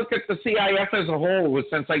take a look at the CIF as a whole.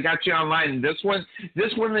 Since I got you online, this one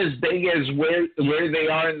is big as where they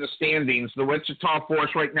are in the standings. The Wichita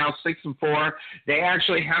Force right now 6-4. They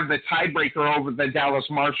actually have the tiebreaker over the Dallas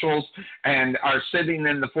Marshals and are sitting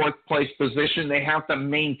in the fourth place position. They have to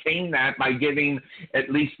maintain that by getting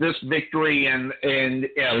at least this victory and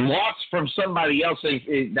a loss from somebody else.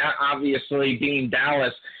 That obviously being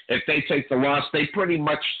Dallas. If they take the loss, they pretty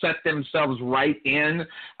much set themselves right in.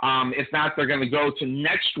 If not, they're going to go to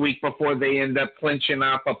next week before they end up clinching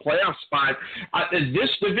up a playoff spot. This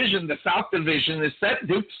division, the South Division, is set.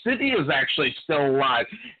 Duke City is actually still alive.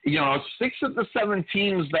 6 of the 7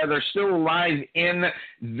 teams that are still alive in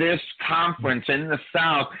this conference in the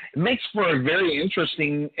South. It makes for a very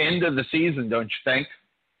interesting end of the season, don't you think?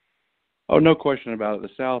 Oh, no question about it. The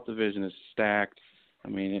South Division is stacked. I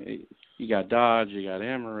mean, you got Dodge, you got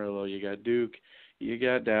Amarillo, you got Duke, you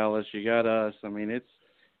got Dallas, you got us. I mean,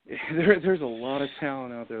 there's a lot of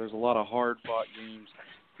talent out there. There's a lot of hard-fought games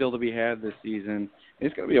still to be had this season.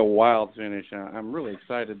 It's going to be a wild finish. I'm really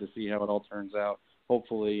excited to see how it all turns out.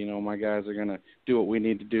 Hopefully, my guys are going to do what we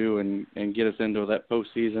need to do and get us into that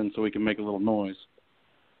postseason so we can make a little noise.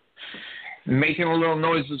 Making a little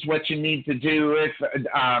noise is what you need to do. If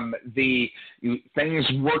things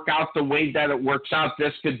work out the way that it works out,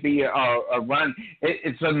 this could be a run.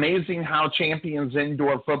 It's amazing how Champions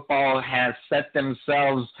Indoor Football has set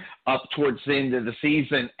themselves up towards the end of the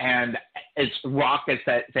season, and it's rockets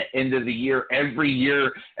at the end of the year every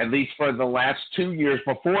year, at least for the last 2 years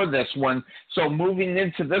before this one. So moving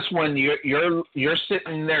into this one, you're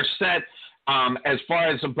sitting there set. As far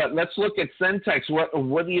as, but let's look at Syntax.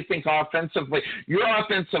 What do you think offensively? Your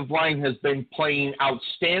offensive line has been playing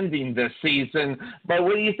outstanding this season, but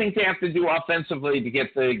what do you think they have to do offensively to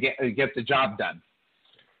get the job done?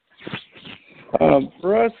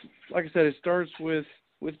 For us, like I said, it starts with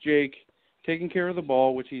Jake taking care of the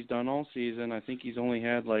ball, which he's done all season. I think he's only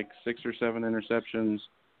had like 6 or 7 interceptions,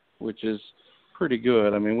 which is pretty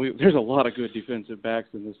good. I mean, there's a lot of good defensive backs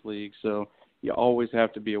in this league, so you always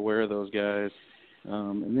have to be aware of those guys.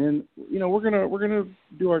 And then, we're gonna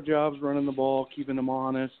do our jobs running the ball, keeping them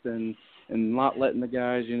honest, and not letting the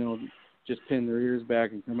guys, just pin their ears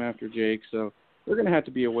back and come after Jake. So we're gonna have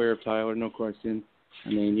to be aware of Tyler, no question. I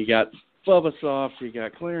mean, you got Bubba Soft, you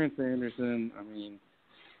got Clarence Anderson. I mean,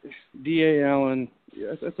 D.A. Allen.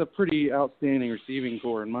 That's a pretty outstanding receiving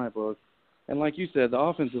core in my book. And like you said, the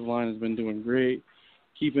offensive line has been doing great,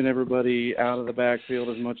 keeping everybody out of the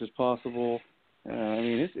backfield as much as possible. I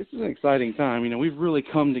mean, it's an exciting time. We've really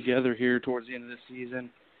come together here towards the end of this season,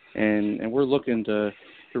 and we're looking to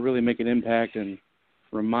really make an impact and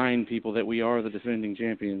remind people that we are the defending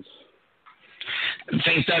champions. I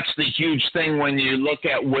think that's the huge thing when you look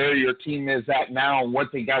at where your team is at now and what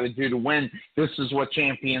they got to do to win. This is what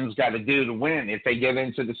champions got to do to win. If they get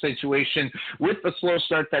into the situation with the slow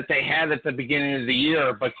start that they had at the beginning of the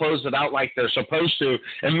year, but close it out like they're supposed to,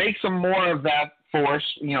 and make some more of that force,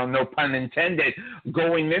 no pun intended,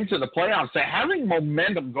 going into the playoffs. So having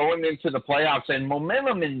momentum going into the playoffs and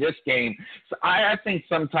momentum in this game, I think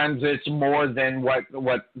sometimes it's more than what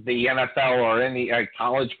the NFL or any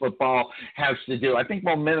college football has to do. I think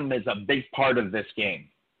momentum is a big part of this game.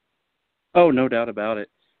 Oh, no doubt about it.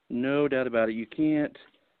 No doubt about it. You can't,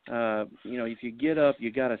 if you get up,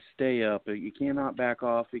 you got to stay up. You cannot back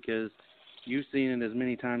off, because you've seen it as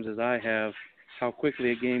many times as I have, how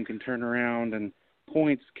quickly a game can turn around and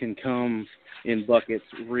points can come in buckets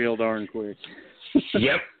real darn quick.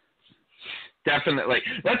 Yep. Definitely.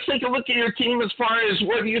 Let's take a look at your team as far as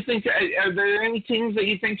what do you think, are there any teams that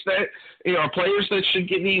you think that, players that should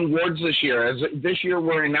get the awards this year? As this year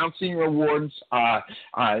we're announcing awards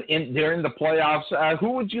during the playoffs.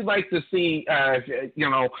 Who would you like to see,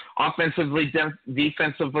 offensively,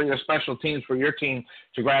 defensively, or special teams for your team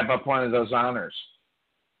to grab up one of those honors?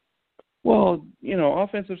 Well,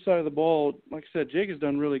 offensive side of the ball, like I said, Jake has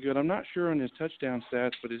done really good. I'm not sure on his touchdown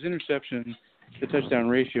stats, but his interception to touchdown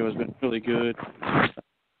ratio has been really good.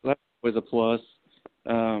 That's always a plus.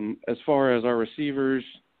 As far as our receivers,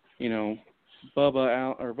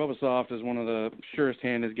 Bubba Soft is one of the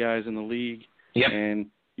surest-handed guys in the league. Yep. And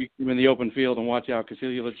you keep him in the open field and watch out, because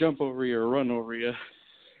he'll either jump over you or run over you.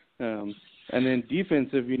 And then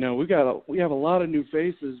defensive, we have a lot of new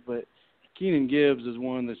faces, but Keenan Gibbs is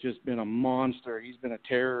one that's just been a monster. He's been a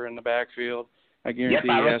terror in the backfield. I guarantee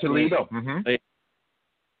Toledo. Mm-hmm.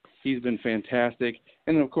 He's been fantastic.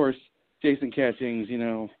 And then, of course, Jason Catchings, he's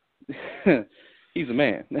a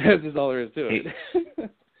man. That's just all there is to it.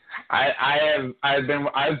 I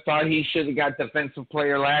thought he should have got defensive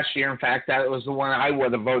player last year. In fact, that was the one I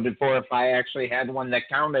would have voted for if I actually had one that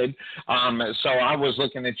counted. So I was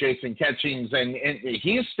looking at Jason Catchings, and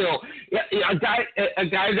he's still a guy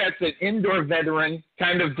that's an indoor veteran,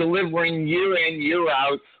 kind of delivering year in, year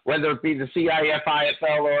out, whether it be the CIF,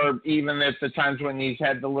 IFL, or even at the times when he's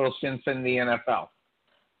had the little stints in the NFL.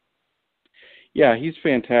 Yeah, he's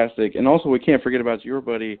fantastic. And also, we can't forget about your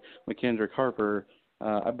buddy, McKendrick Harper.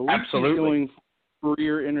 I believe Absolutely. He's going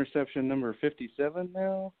career interception number 57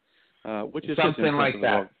 now, which is something like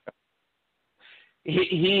that.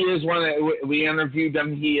 He is one that we interviewed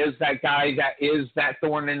him. He is that guy that is that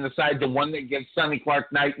thorn in the side, the one that gives Sonny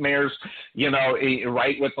Clark nightmares,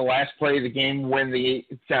 right with the last play of the game when the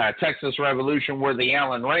Texas Revolution were the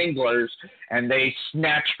Allen Wranglers, and they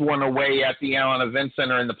snatched one away at the Allen Event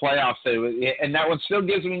Center in the playoffs. And that one still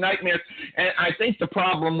gives me nightmares. And I think the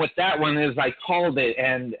problem with that one is I called it,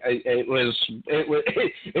 and it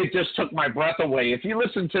just took my breath away. If you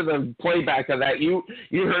listen to the playback of that, you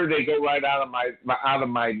heard it go right out of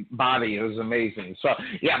my body. It was amazing. So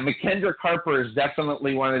yeah, McKendrick Harper is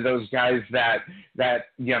definitely one of those guys that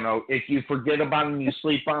if you forget about him, you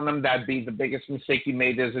sleep on him, that'd be the biggest mistake you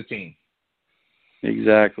made as a team.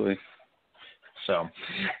 Exactly. So,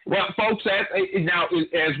 well, folks, now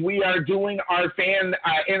as we are doing our fan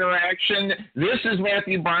interaction, this is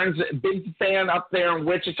Matthew Barnes, big fan up there in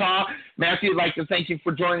Wichita. Matthew, I'd like to thank you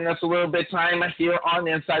for joining us a little bit of time here on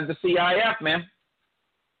Inside the CIF, man.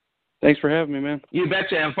 Thanks for having me, man. You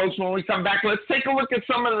betcha. And, folks, when we come back, let's take a look at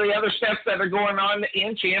some of the other steps that are going on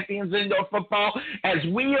in Champions Indoor Football as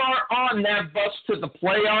we are on that bus to the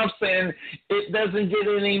playoffs, and it doesn't get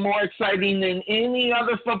any more exciting than any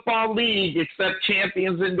other football league except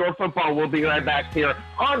Champions Indoor Football. We'll be right back here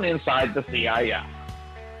on Inside the CIF.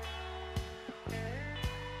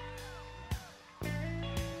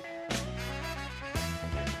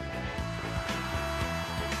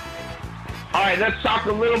 All right, let's talk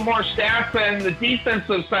a little more stats and the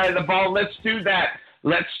defensive side of the ball. Let's do that.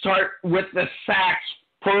 Let's start with the sacks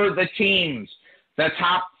per the teams. The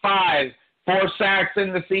top 5 for sacks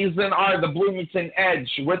in the season are the Bloomington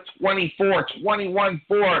Edge with 24, 21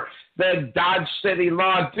 for the Dodge City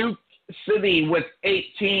Law, Duke City with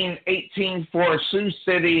 18, 18 for Sioux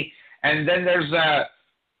City, and then there's a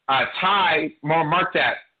tie, mark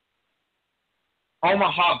that,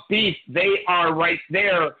 Omaha Beef, they are right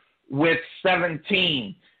there with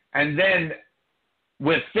 17. And then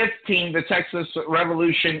with 15, the Texas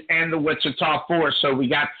Revolution and the Wichita Force. So we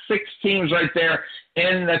got 6 teams right there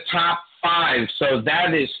in the top 5. So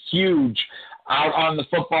that is huge out on the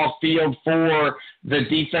football field for the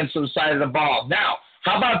defensive side of the ball. Now,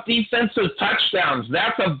 how about defensive touchdowns?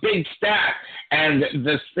 That's a big stat. And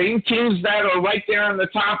the same teams that are right there on the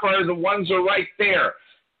top are the ones that are right there.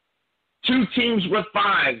 2 teams with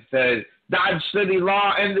 5, the Dodge City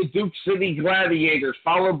Law and the Duke City Gladiators,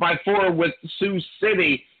 followed by 4 with Sioux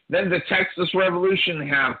City. Then the Texas Revolution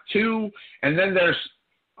have 2, and then there's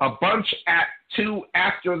a bunch at 2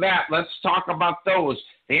 after that. Let's talk about those.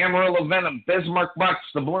 The Amarillo Venom, Bismarck Bucks,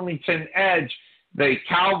 the Bloomington Edge, the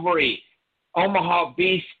Calvary, Omaha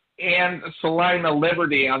Beef, and Salina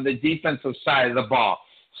Liberty on the defensive side of the ball.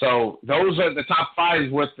 So those are the top 5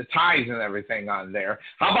 with the ties and everything on there.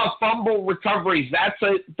 How about fumble recoveries? That's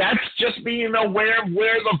just being aware of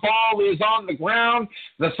where the ball is on the ground.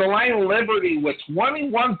 The Salina Liberty with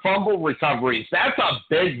 21 fumble recoveries. That's a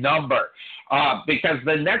big number because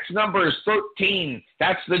the next number is 13.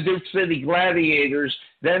 That's the Duke City Gladiators.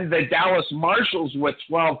 Then the Dallas Marshals with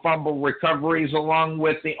 12 fumble recoveries along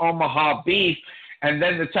with the Omaha Beef. And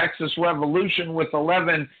then the Texas Revolution with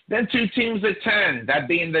 11, then 2 teams at 10, that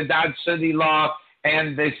being the Dodge City Law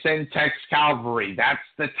and the Syntex Cavalry. That's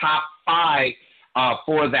the top 5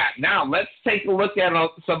 for that. Now, let's take a look at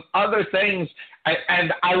some other things.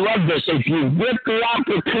 And I love this. If you get the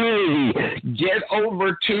opportunity, get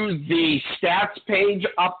over to the stats page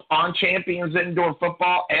up on Champions Indoor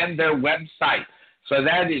Football and their website. So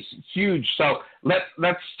that is huge. So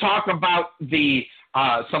let's talk about the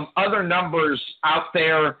some other numbers out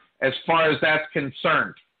there as far as that's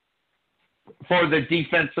concerned for the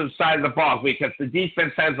defensive side of the ball, because the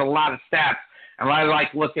defense has a lot of stats, and I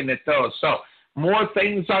like looking at those. So more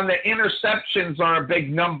things on the interceptions are a big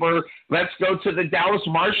number. Let's go to the Dallas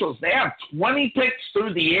Marshals. They have 20 picks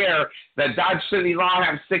through the air. The Dodge City Law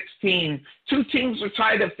have 16. 2 teams are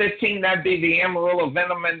tied at 15. That'd be the Amarillo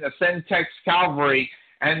Venom and the Syntex Cavalry.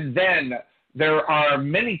 And then there are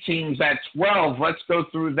many teams at 12. Let's go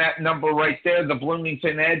through that number right there. The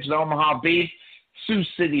Bloomington Edge, the Omaha Beef, Sioux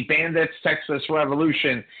City Bandits, Texas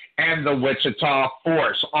Revolution, and the Wichita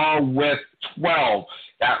Force, all with 12.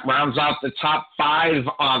 That rounds out the top 5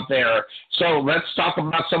 out there. So let's talk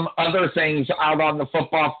about some other things out on the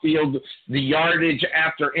football field. The yardage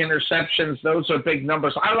after interceptions, those are big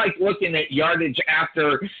numbers. I like looking at yardage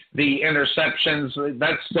after the interceptions.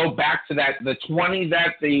 Let's go back to that. The 20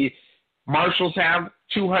 that the Marshals have,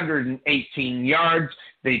 218 yards.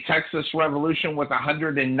 The Texas Revolution with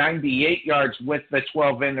 198 yards with the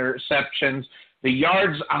 12 interceptions. The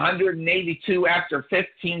yards, 182 after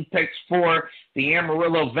 15 picks for the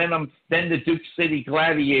Amarillo Venom. Then the Duke City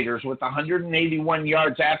Gladiators with 181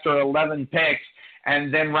 yards after 11 picks.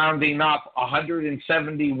 And then rounding up,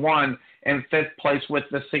 171 in 5th place with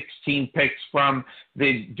the 16 picks from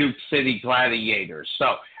the Duke City Gladiators.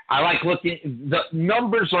 So I like looking. The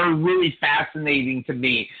numbers are really fascinating to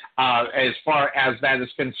me as far as that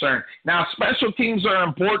is concerned. Now, special teams are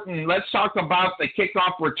important. Let's talk about the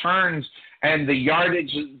kickoff returns and the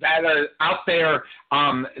yardage that are out there.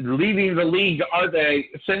 Leading the league are the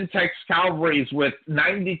Syntex Cavalries with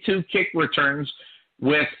 92 kick returns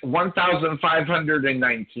with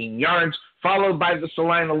 1,519 yards, followed by the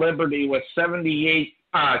Salina Liberty with 78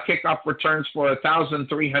 kickoff returns for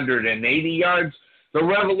 1,380 yards. The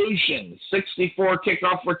Revolution, 64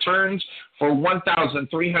 kickoff returns for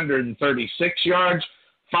 1,336 yards,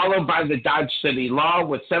 followed by the Dodge City Law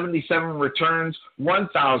with 77 returns,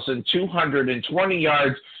 1,220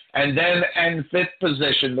 yards. And then in 5th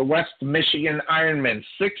position, the West Michigan Ironmen,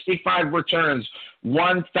 65 returns,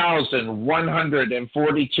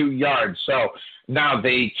 1,142 yards. So now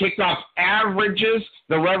the kickoff averages,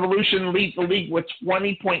 the Revolution lead the league with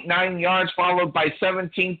 20.9 yards, followed by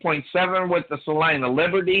 17.7 with the Salina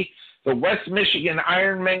Liberty. The West Michigan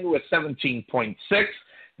Ironmen with 17.6.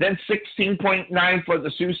 Then 16.9 for the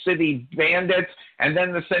Sioux City Bandits, and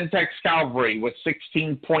then the Syntex Cavalry with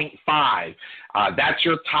 16.5. That's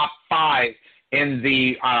your top 5 in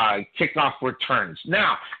the kickoff returns.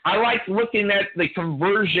 Now, I like looking at the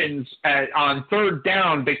conversions on 3rd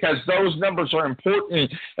down because those numbers are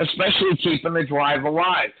important, especially keeping the drive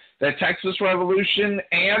alive. The Texas Revolution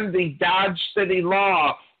and the Dodge City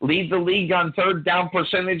Law lead the league on 3rd down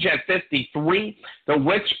percentage at 53.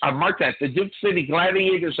 The Duke City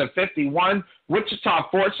Gladiators at 51. Wichita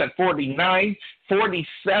Force at 49.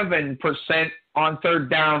 47% on 3rd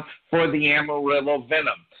down for the Amarillo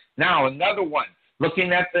Venom. Now, another one,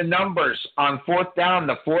 looking at the numbers on 4th down,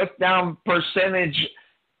 the 4th down percentage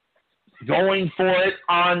going for it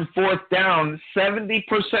on 4th down, 70%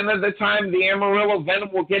 of the time the Amarillo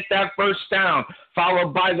Venom will get that first down,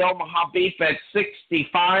 followed by the Omaha Beef at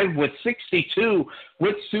 65 with 62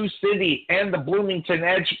 with Sioux City and the Bloomington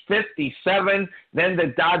Edge 57, then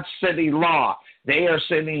the Dodge City Law. They are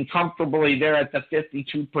sitting comfortably there at the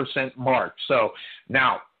 52% mark. So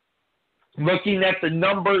now, looking at the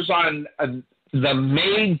numbers on the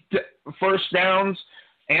made first downs,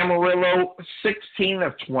 Amarillo 16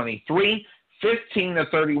 of 23, 15 of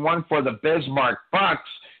 31 for the Bismarck Bucks,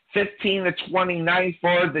 15 of 29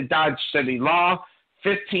 for the Dodge City Law,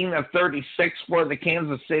 15 of 36 for the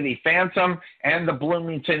Kansas City Phantom, and the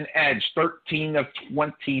Bloomington Edge 13 of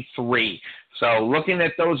 23. So looking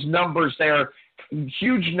at those numbers there,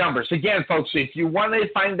 huge numbers. Again, folks, if you want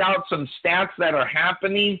to find out some stats that are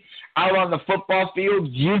happening out on the football field,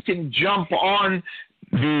 you can jump on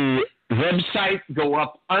the website, go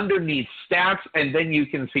up underneath stats, and then you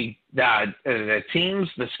can see the teams,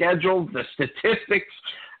 the schedule, the statistics,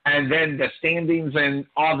 and then the standings and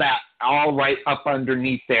all that, all right up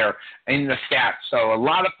underneath there in the stats. So a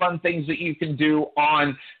lot of fun things that you can do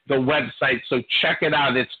on the website. So check it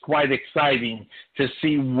out. It's quite exciting to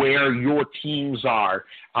see where your teams are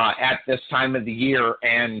at this time of the year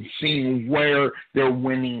and seeing where they're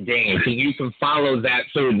winning games. And you can follow that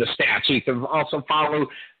through the stats. You can also follow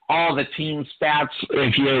all the team stats.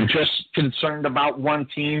 If you're just concerned about one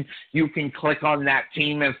team, you can click on that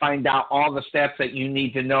team and find out all the stats that you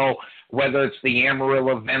need to know, whether it's the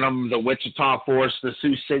Amarillo Venom, the Wichita Force, the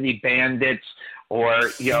Sioux City Bandits, or,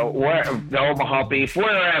 the Omaha Beef,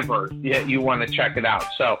 wherever you want to check it out.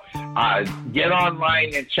 So get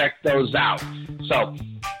online and check those out. So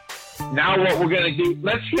now what we're going to do,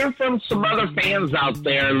 let's hear from some other fans out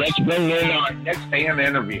there. Let's bring in our next fan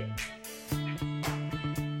interview.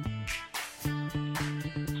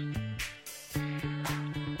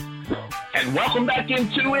 And welcome back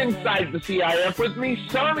into Inside the CIF with me,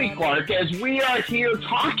 Sonny Clark, as we are here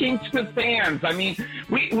talking to fans. I mean,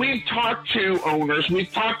 we've talked to owners,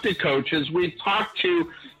 we've talked to coaches, we've talked to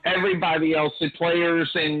everybody else, the players,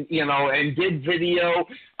 and did video.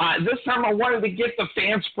 This time I wanted to get the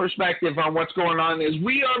fans' perspective on what's going on as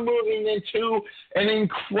we are moving into an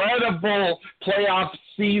incredible playoff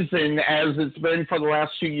season as it's been for the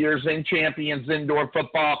last 2 years in Champions Indoor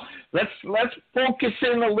Football. Let's focus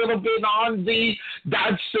in a little bit on the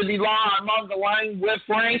Dodge City Law. I'm on the line with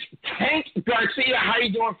Tank Garcia. How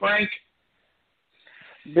you doing, Frank?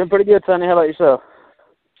 Doing pretty good, Sonny. How about yourself?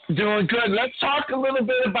 Doing good. Let's talk a little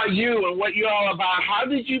bit about you and what you're all about. How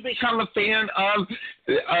did you become a fan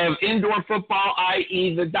of indoor football,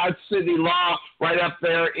 i.e. the Dodge City Law right up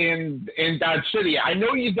there in Dodge City? I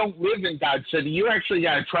know you don't live in Dodge City. You actually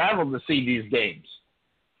got to travel to see these games.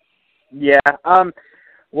 Yeah.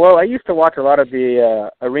 Well, I used to watch a lot of the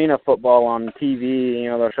arena football on TV.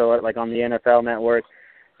 They'll show it like on the NFL Network.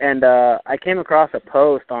 And I came across a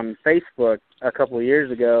post on Facebook a couple of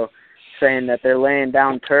years ago saying that they're laying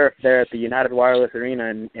down turf there at the United Wireless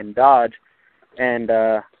Arena in Dodge. And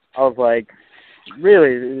I was like,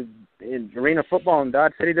 really, arena football in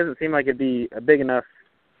Dodge City doesn't seem like it'd be a big enough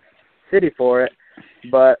city for it.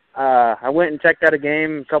 But I went and checked out a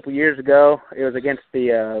game a couple years ago. It was against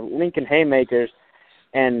the Lincoln Haymakers,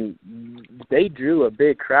 and they drew a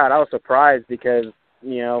big crowd. I was surprised because,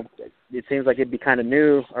 it seems like it'd be kind of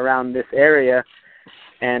new around this area.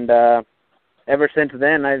 And ever since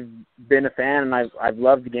then, I've been a fan, and I've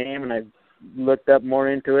loved the game, and I've looked up more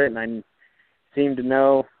into it, and I seem to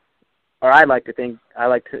know, or I like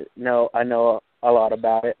to know I know a lot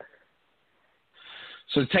about it.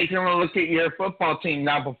 So taking a look at your football team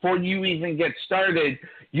now, before you even get started,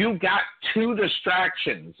 you got two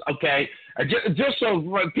distractions, okay? Just so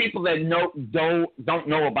people that don't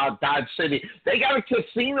know about Dodge City, they got a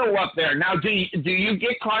casino up there. Now, do you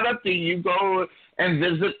get caught up? Do you go and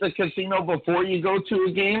visit the casino before you go to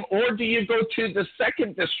a game, or do you go to the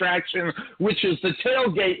second distraction, which is the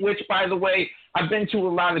tailgate? Which, by the way, I've been to a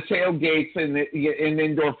lot of tailgates in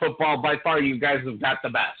indoor football. By far, you guys have got the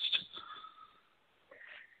best.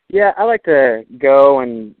 Yeah, I like to go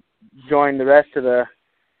and join the rest of the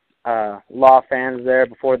Law fans there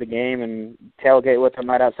before the game and tailgate with them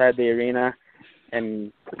right outside the arena.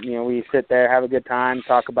 And, we sit there, have a good time,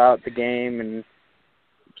 talk about the game, and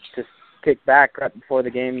just kick back right before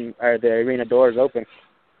the game or the arena doors open.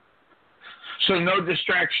 So no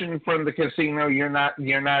distraction from the casino. You're not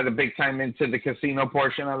a big time into the casino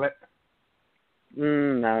portion of it?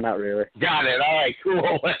 No, not really. Got it. All right, cool.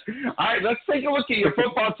 All right, let's take a look at your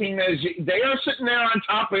football team. They are sitting there on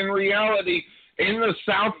top in reality in the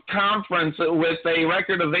South Conference with a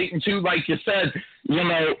record of 8-2. Like you said,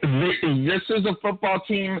 this is a football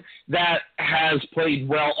team that has played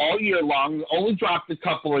well all year long, only dropped a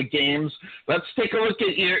couple of games. Let's take a look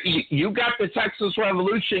at you got the Texas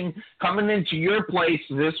Revolution coming into your place.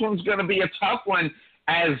 This one's going to be a tough one.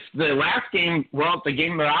 As the last game, the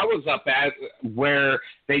game that I was up at, where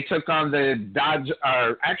they took on the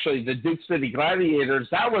Duke City Gladiators,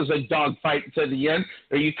 that was a dogfight to the end.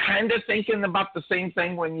 Are you kind of thinking about the same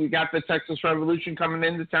thing when you got the Texas Revolution coming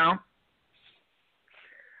into town?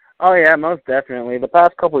 Oh, yeah, most definitely. The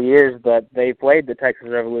past couple of years that they played the Texas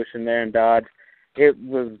Revolution there in Dodge, it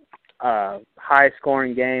was a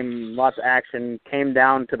high-scoring game, lots of action, came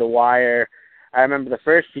down to the wire. I remember the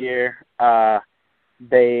first year,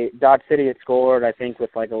 Dodge City had scored, I think, with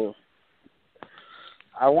like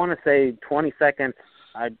I want to say 20 seconds.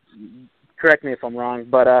 Correct me if I'm wrong,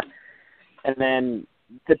 but and then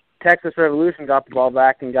the Texas Revolution got the ball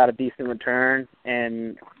back and got a decent return,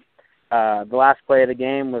 and the last play of the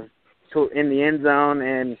game was in the end zone,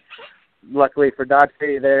 and luckily for Dodge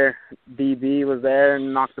City, their DB was there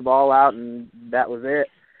and knocked the ball out, and that was it.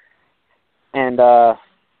 And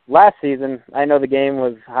last season, I know the game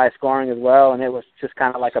was high scoring as well, and it was just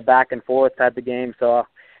kind of like a back and forth type of game. So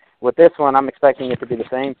with this one, I'm expecting it to be the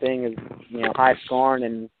same thing as, high scoring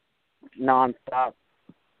and nonstop.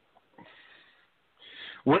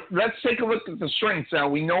 Let's take a look at the strengths. Now,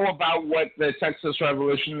 we know about what the Texas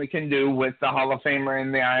Revolution can do with the Hall of Famer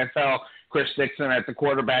in the IFL, Chris Dixon at the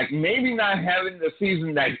quarterback. Maybe not having the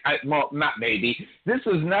season that – not maybe. This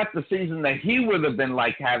is not the season that he would have been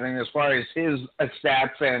like having as far as his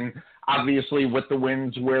stats and obviously with the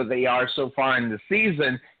wins where they are so far in the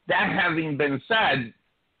season. That having been said,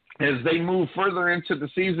 as they move further into the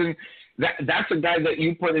season – that's a guy that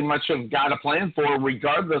you pretty much have got a plan for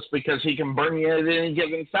regardless because he can burn you at any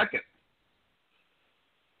given second.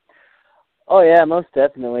 Oh, yeah, most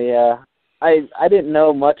definitely. I didn't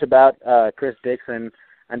know much about Chris Dixon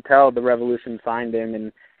until the Revolution signed him,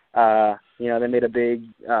 and, they made a big,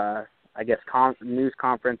 news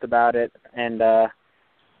conference about it, and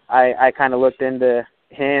I kind of looked into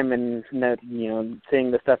him and,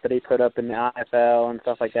 seeing the stuff that he put up in the IFL and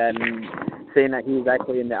stuff like that, and seeing that he's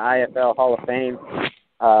actually in the IFL Hall of Fame,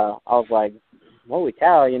 I was like, holy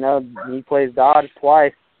cow, he plays Dodge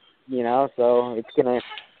twice, so it's going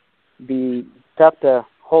to be tough to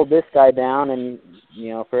hold this guy down. And,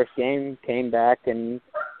 first game came back and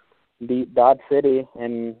beat Dodge City.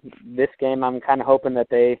 And this game I'm kind of hoping that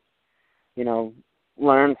they,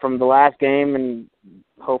 learn from the last game and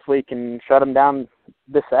hopefully can shut them down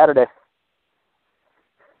this Saturday.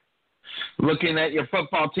 Looking at your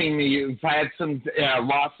football team, you've had some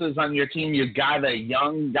losses on your team. You've got a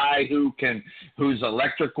young guy who's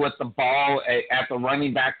electric with the ball at the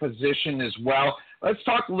running back position as well. Let's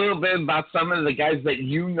talk a little bit about some of the guys that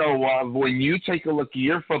you know of when you take a look at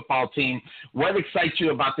your football team. What excites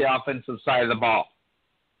you about the offensive side of the ball?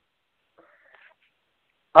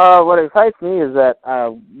 What excites me is that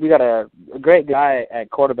we got a great guy at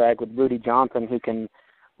quarterback with Rudy Johnson who can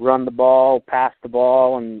run the ball, pass the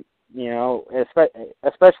ball, and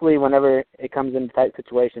especially whenever it comes into tight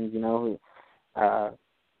situations,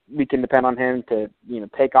 we can depend on him to,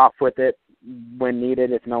 take off with it when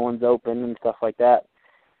needed if no one's open and stuff like that.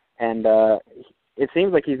 And it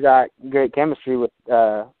seems like he's got great chemistry with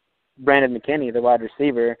Brandon McKinney, the wide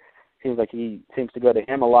receiver. Seems like he seems to go to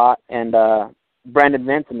him a lot. And Brandon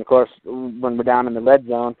Vincent, of course, when we're down in the red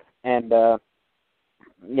zone. And, I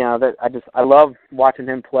love watching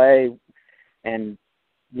him play and,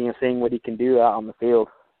 seeing what he can do out on the field.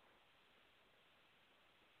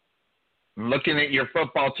 Looking at your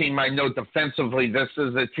football team, I know defensively this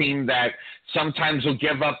is a team that sometimes will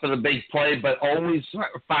give up the big play, but always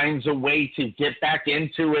finds a way to get back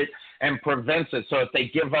into it and prevents it. So if they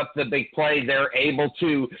give up the big play, they're able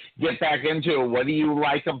to get back into it. What do you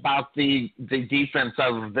like about the defense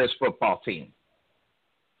of this football team?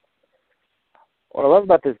 What I love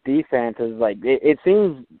about this defense is, it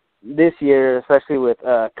seems this year, especially with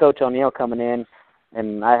Coach O'Neill coming in,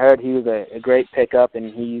 and I heard he was a great pickup,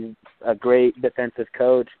 and he's a great defensive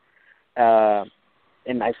coach.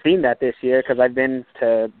 And I've seen that this year because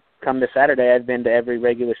come this Saturday, I've been to every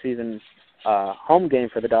regular season home game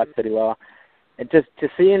for the Dodge City Law. And just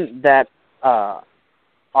seeing that our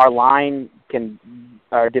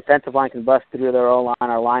defensive line can bust through their O-line,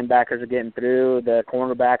 our linebackers are getting through, the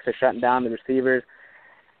cornerbacks are shutting down the receivers.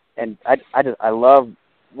 And I love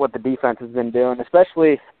what the defense has been doing,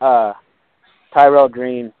 especially Tyrell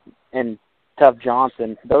Green and Tuff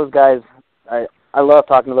Johnson. Those guys, I love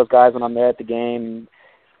talking to those guys when I'm there at the game,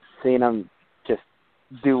 seeing them just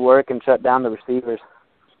do work and shut down the receivers.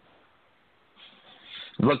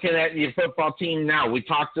 Looking at your football team now, we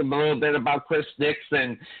talked a little bit about Chris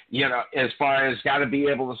Dixon, as far as got to be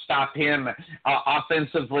able to stop him.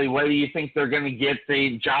 Offensively, what do you think they're going to get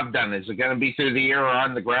the job done? Is it going to be through the air or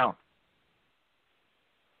on the ground?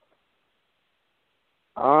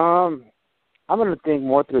 I'm going to think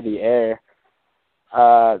more through the air.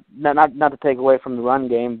 Not to take away from the run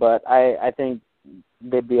game, but I think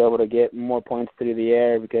they'd be able to get more points through the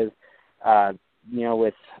air because,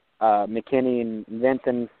 with McKinney and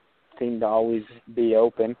Vincent seem to always be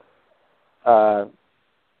open. And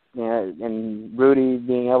Rudy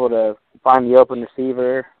being able to find the open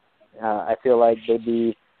receiver, I feel like they'd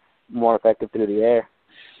be more effective through the air.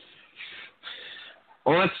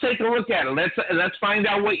 Well, let's take a look at it. Let's find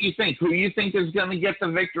out what you think. Who you think is going to get the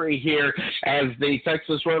victory here as the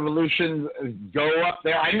Texas Revolution go up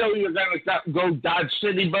there? I know you're going to go Dodge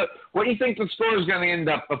City, but what do you think the score is going to end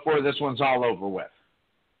up before this one's all over with?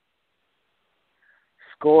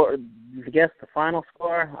 Score? Guess the final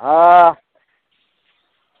score? I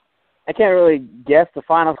can't really guess the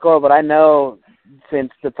final score, but I know for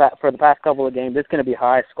the past couple of games, it's going to be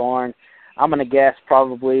high scoring. I'm going to guess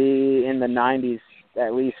probably in the 90s,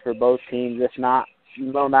 at least for both teams, if not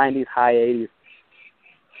low 90s, high 80s.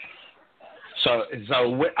 So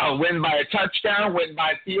a win by a touchdown, win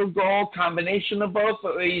by field goal, combination of both,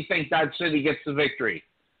 or do you think Dodge City gets the victory?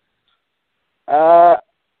 I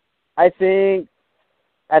think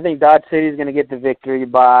Dodge City is going to get the victory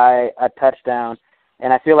by a touchdown,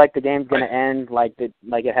 and I feel like the game's going to end like it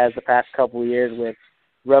has the past couple of years, with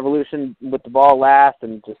Revolution with the ball last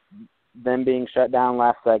and just them being shut down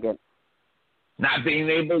last second. Not being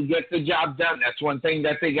able to get the job done. That's one thing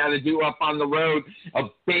that they got to do up on the road. A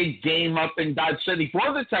big game up in Dodge City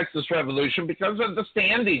for the Texas Revolution because of the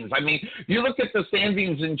standings. I mean, you look at the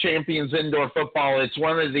standings in Champions Indoor Football, it's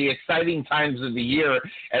one of the exciting times of the year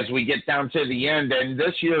as we get down to the end, and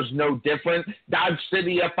this year's no different. Dodge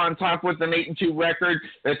City up on top with an 8-2 record.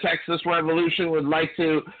 The Texas Revolution would like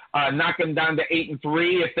to knock them down to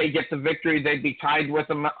 8-3. If they get the victory, they'd be tied with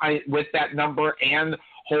them with that number and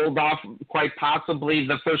hold off quite possibly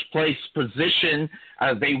the first place position.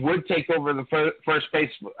 They would take over the first place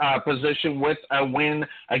position with a win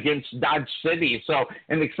against Dodge City. So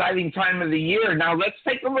an exciting time of the year. Now let's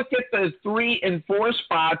take a look at the 3 and 4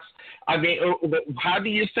 spots. I mean, how do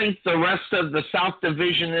you think the rest of the South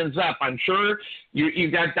Division ends up? I'm sure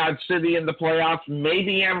you got Dodge City in the playoffs,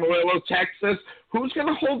 maybe Amarillo, Texas. Who's going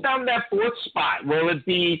to hold down that 4th spot? Will it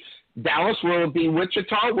be Dallas? Will it be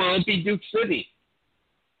Wichita? Will it be Duke City?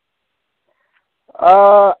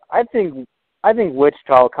 I think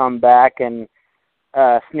Wichita will come back and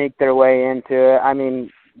sneak their way into it. I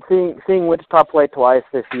mean, seeing Wichita play twice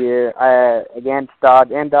this year against Dodge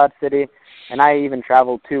City, and I even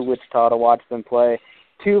traveled to Wichita to watch them play.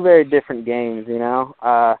 2 very different games, you know.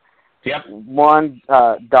 Yep. One,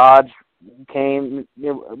 Dodge came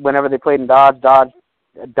whenever they played in Dodge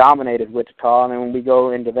dominated Wichita, and then when we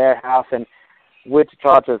go into their house and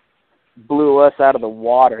Wichita just blew us out of the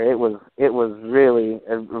water. It was really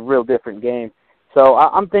a real different game. So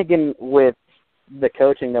I'm thinking with the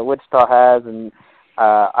coaching that Wichita has, and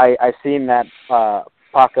I've seen that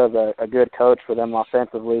Paca's a good coach for them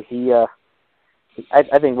offensively.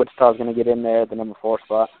 I think Wichita's going to get in there at the number 4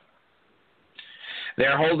 spot.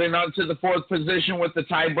 They're holding on to the 4th position with the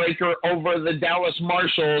tiebreaker over the Dallas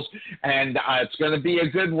Marshals, and it's going to be a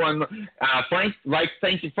good one. Frank,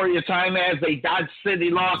 thank you for your time. As a Dodge City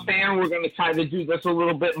Law fan, we're going to try to do this a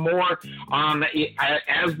little bit more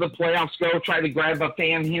as the playoffs go, try to grab a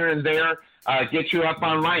fan here and there, get you up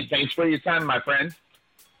online. Thanks for your time, my friend.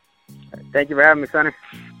 Thank you for having me, Sonny.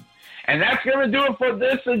 And that's going to do it for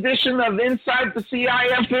this edition of Inside the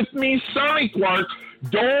CIF with me, Sonny Clark.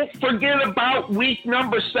 Don't forget about week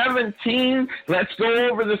number 17. Let's go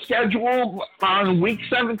over the schedule on week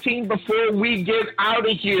 17 before we get out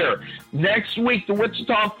of here. Next week, the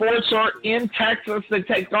Wichita Force are in Texas to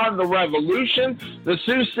take on the Revolution. The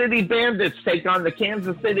Sioux City Bandits take on the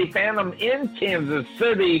Kansas City Phantom in Kansas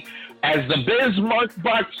City. As the Bismarck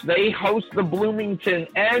Bucks, they host the Bloomington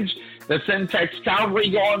Edge. The Syntex Cavalry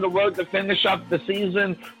go on the road to finish up the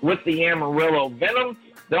season with the Amarillo Venom.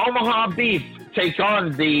 The Omaha Beef take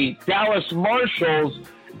on the Dallas Marshals.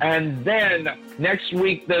 And then next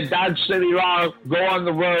week, the Dodge City Law go on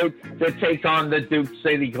the road to take on the Duke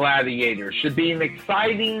City Gladiators. Should be an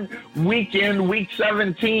exciting weekend, week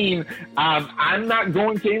 17. I'm not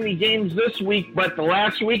going to any games this week, but the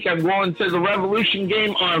last week I'm going to the Revolution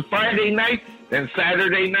game on Friday night. Then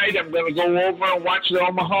Saturday night, I'm going to go over and watch the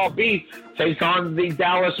Omaha Beef take on the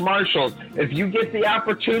Dallas Marshals. If you get the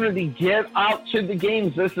opportunity, get out to the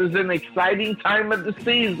games. This is an exciting time of the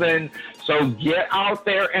season. So get out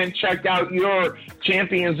there and check out your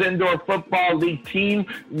Champions Indoor Football League team.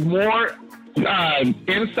 More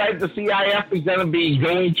inside the CIF is going to be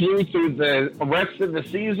going through the rest of the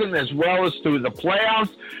season as well as through the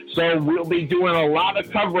playoffs. So we'll be doing a lot of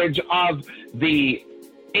coverage of the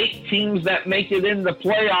 8 teams that make it in the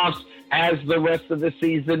playoffs as the rest of the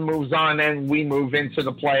season moves on and we move into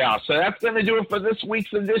the playoffs. So that's going to do it for this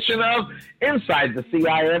week's edition of Inside the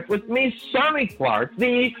CIF with me, Sonny Clark,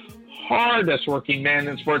 the hardest working man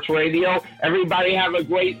in sports radio. Everybody have a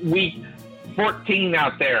great week 14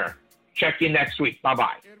 out there. Check you next week.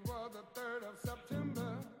 Bye-bye. It was the 3rd of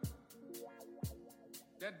September.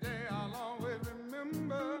 That day I'll always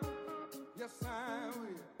remember. Yes, I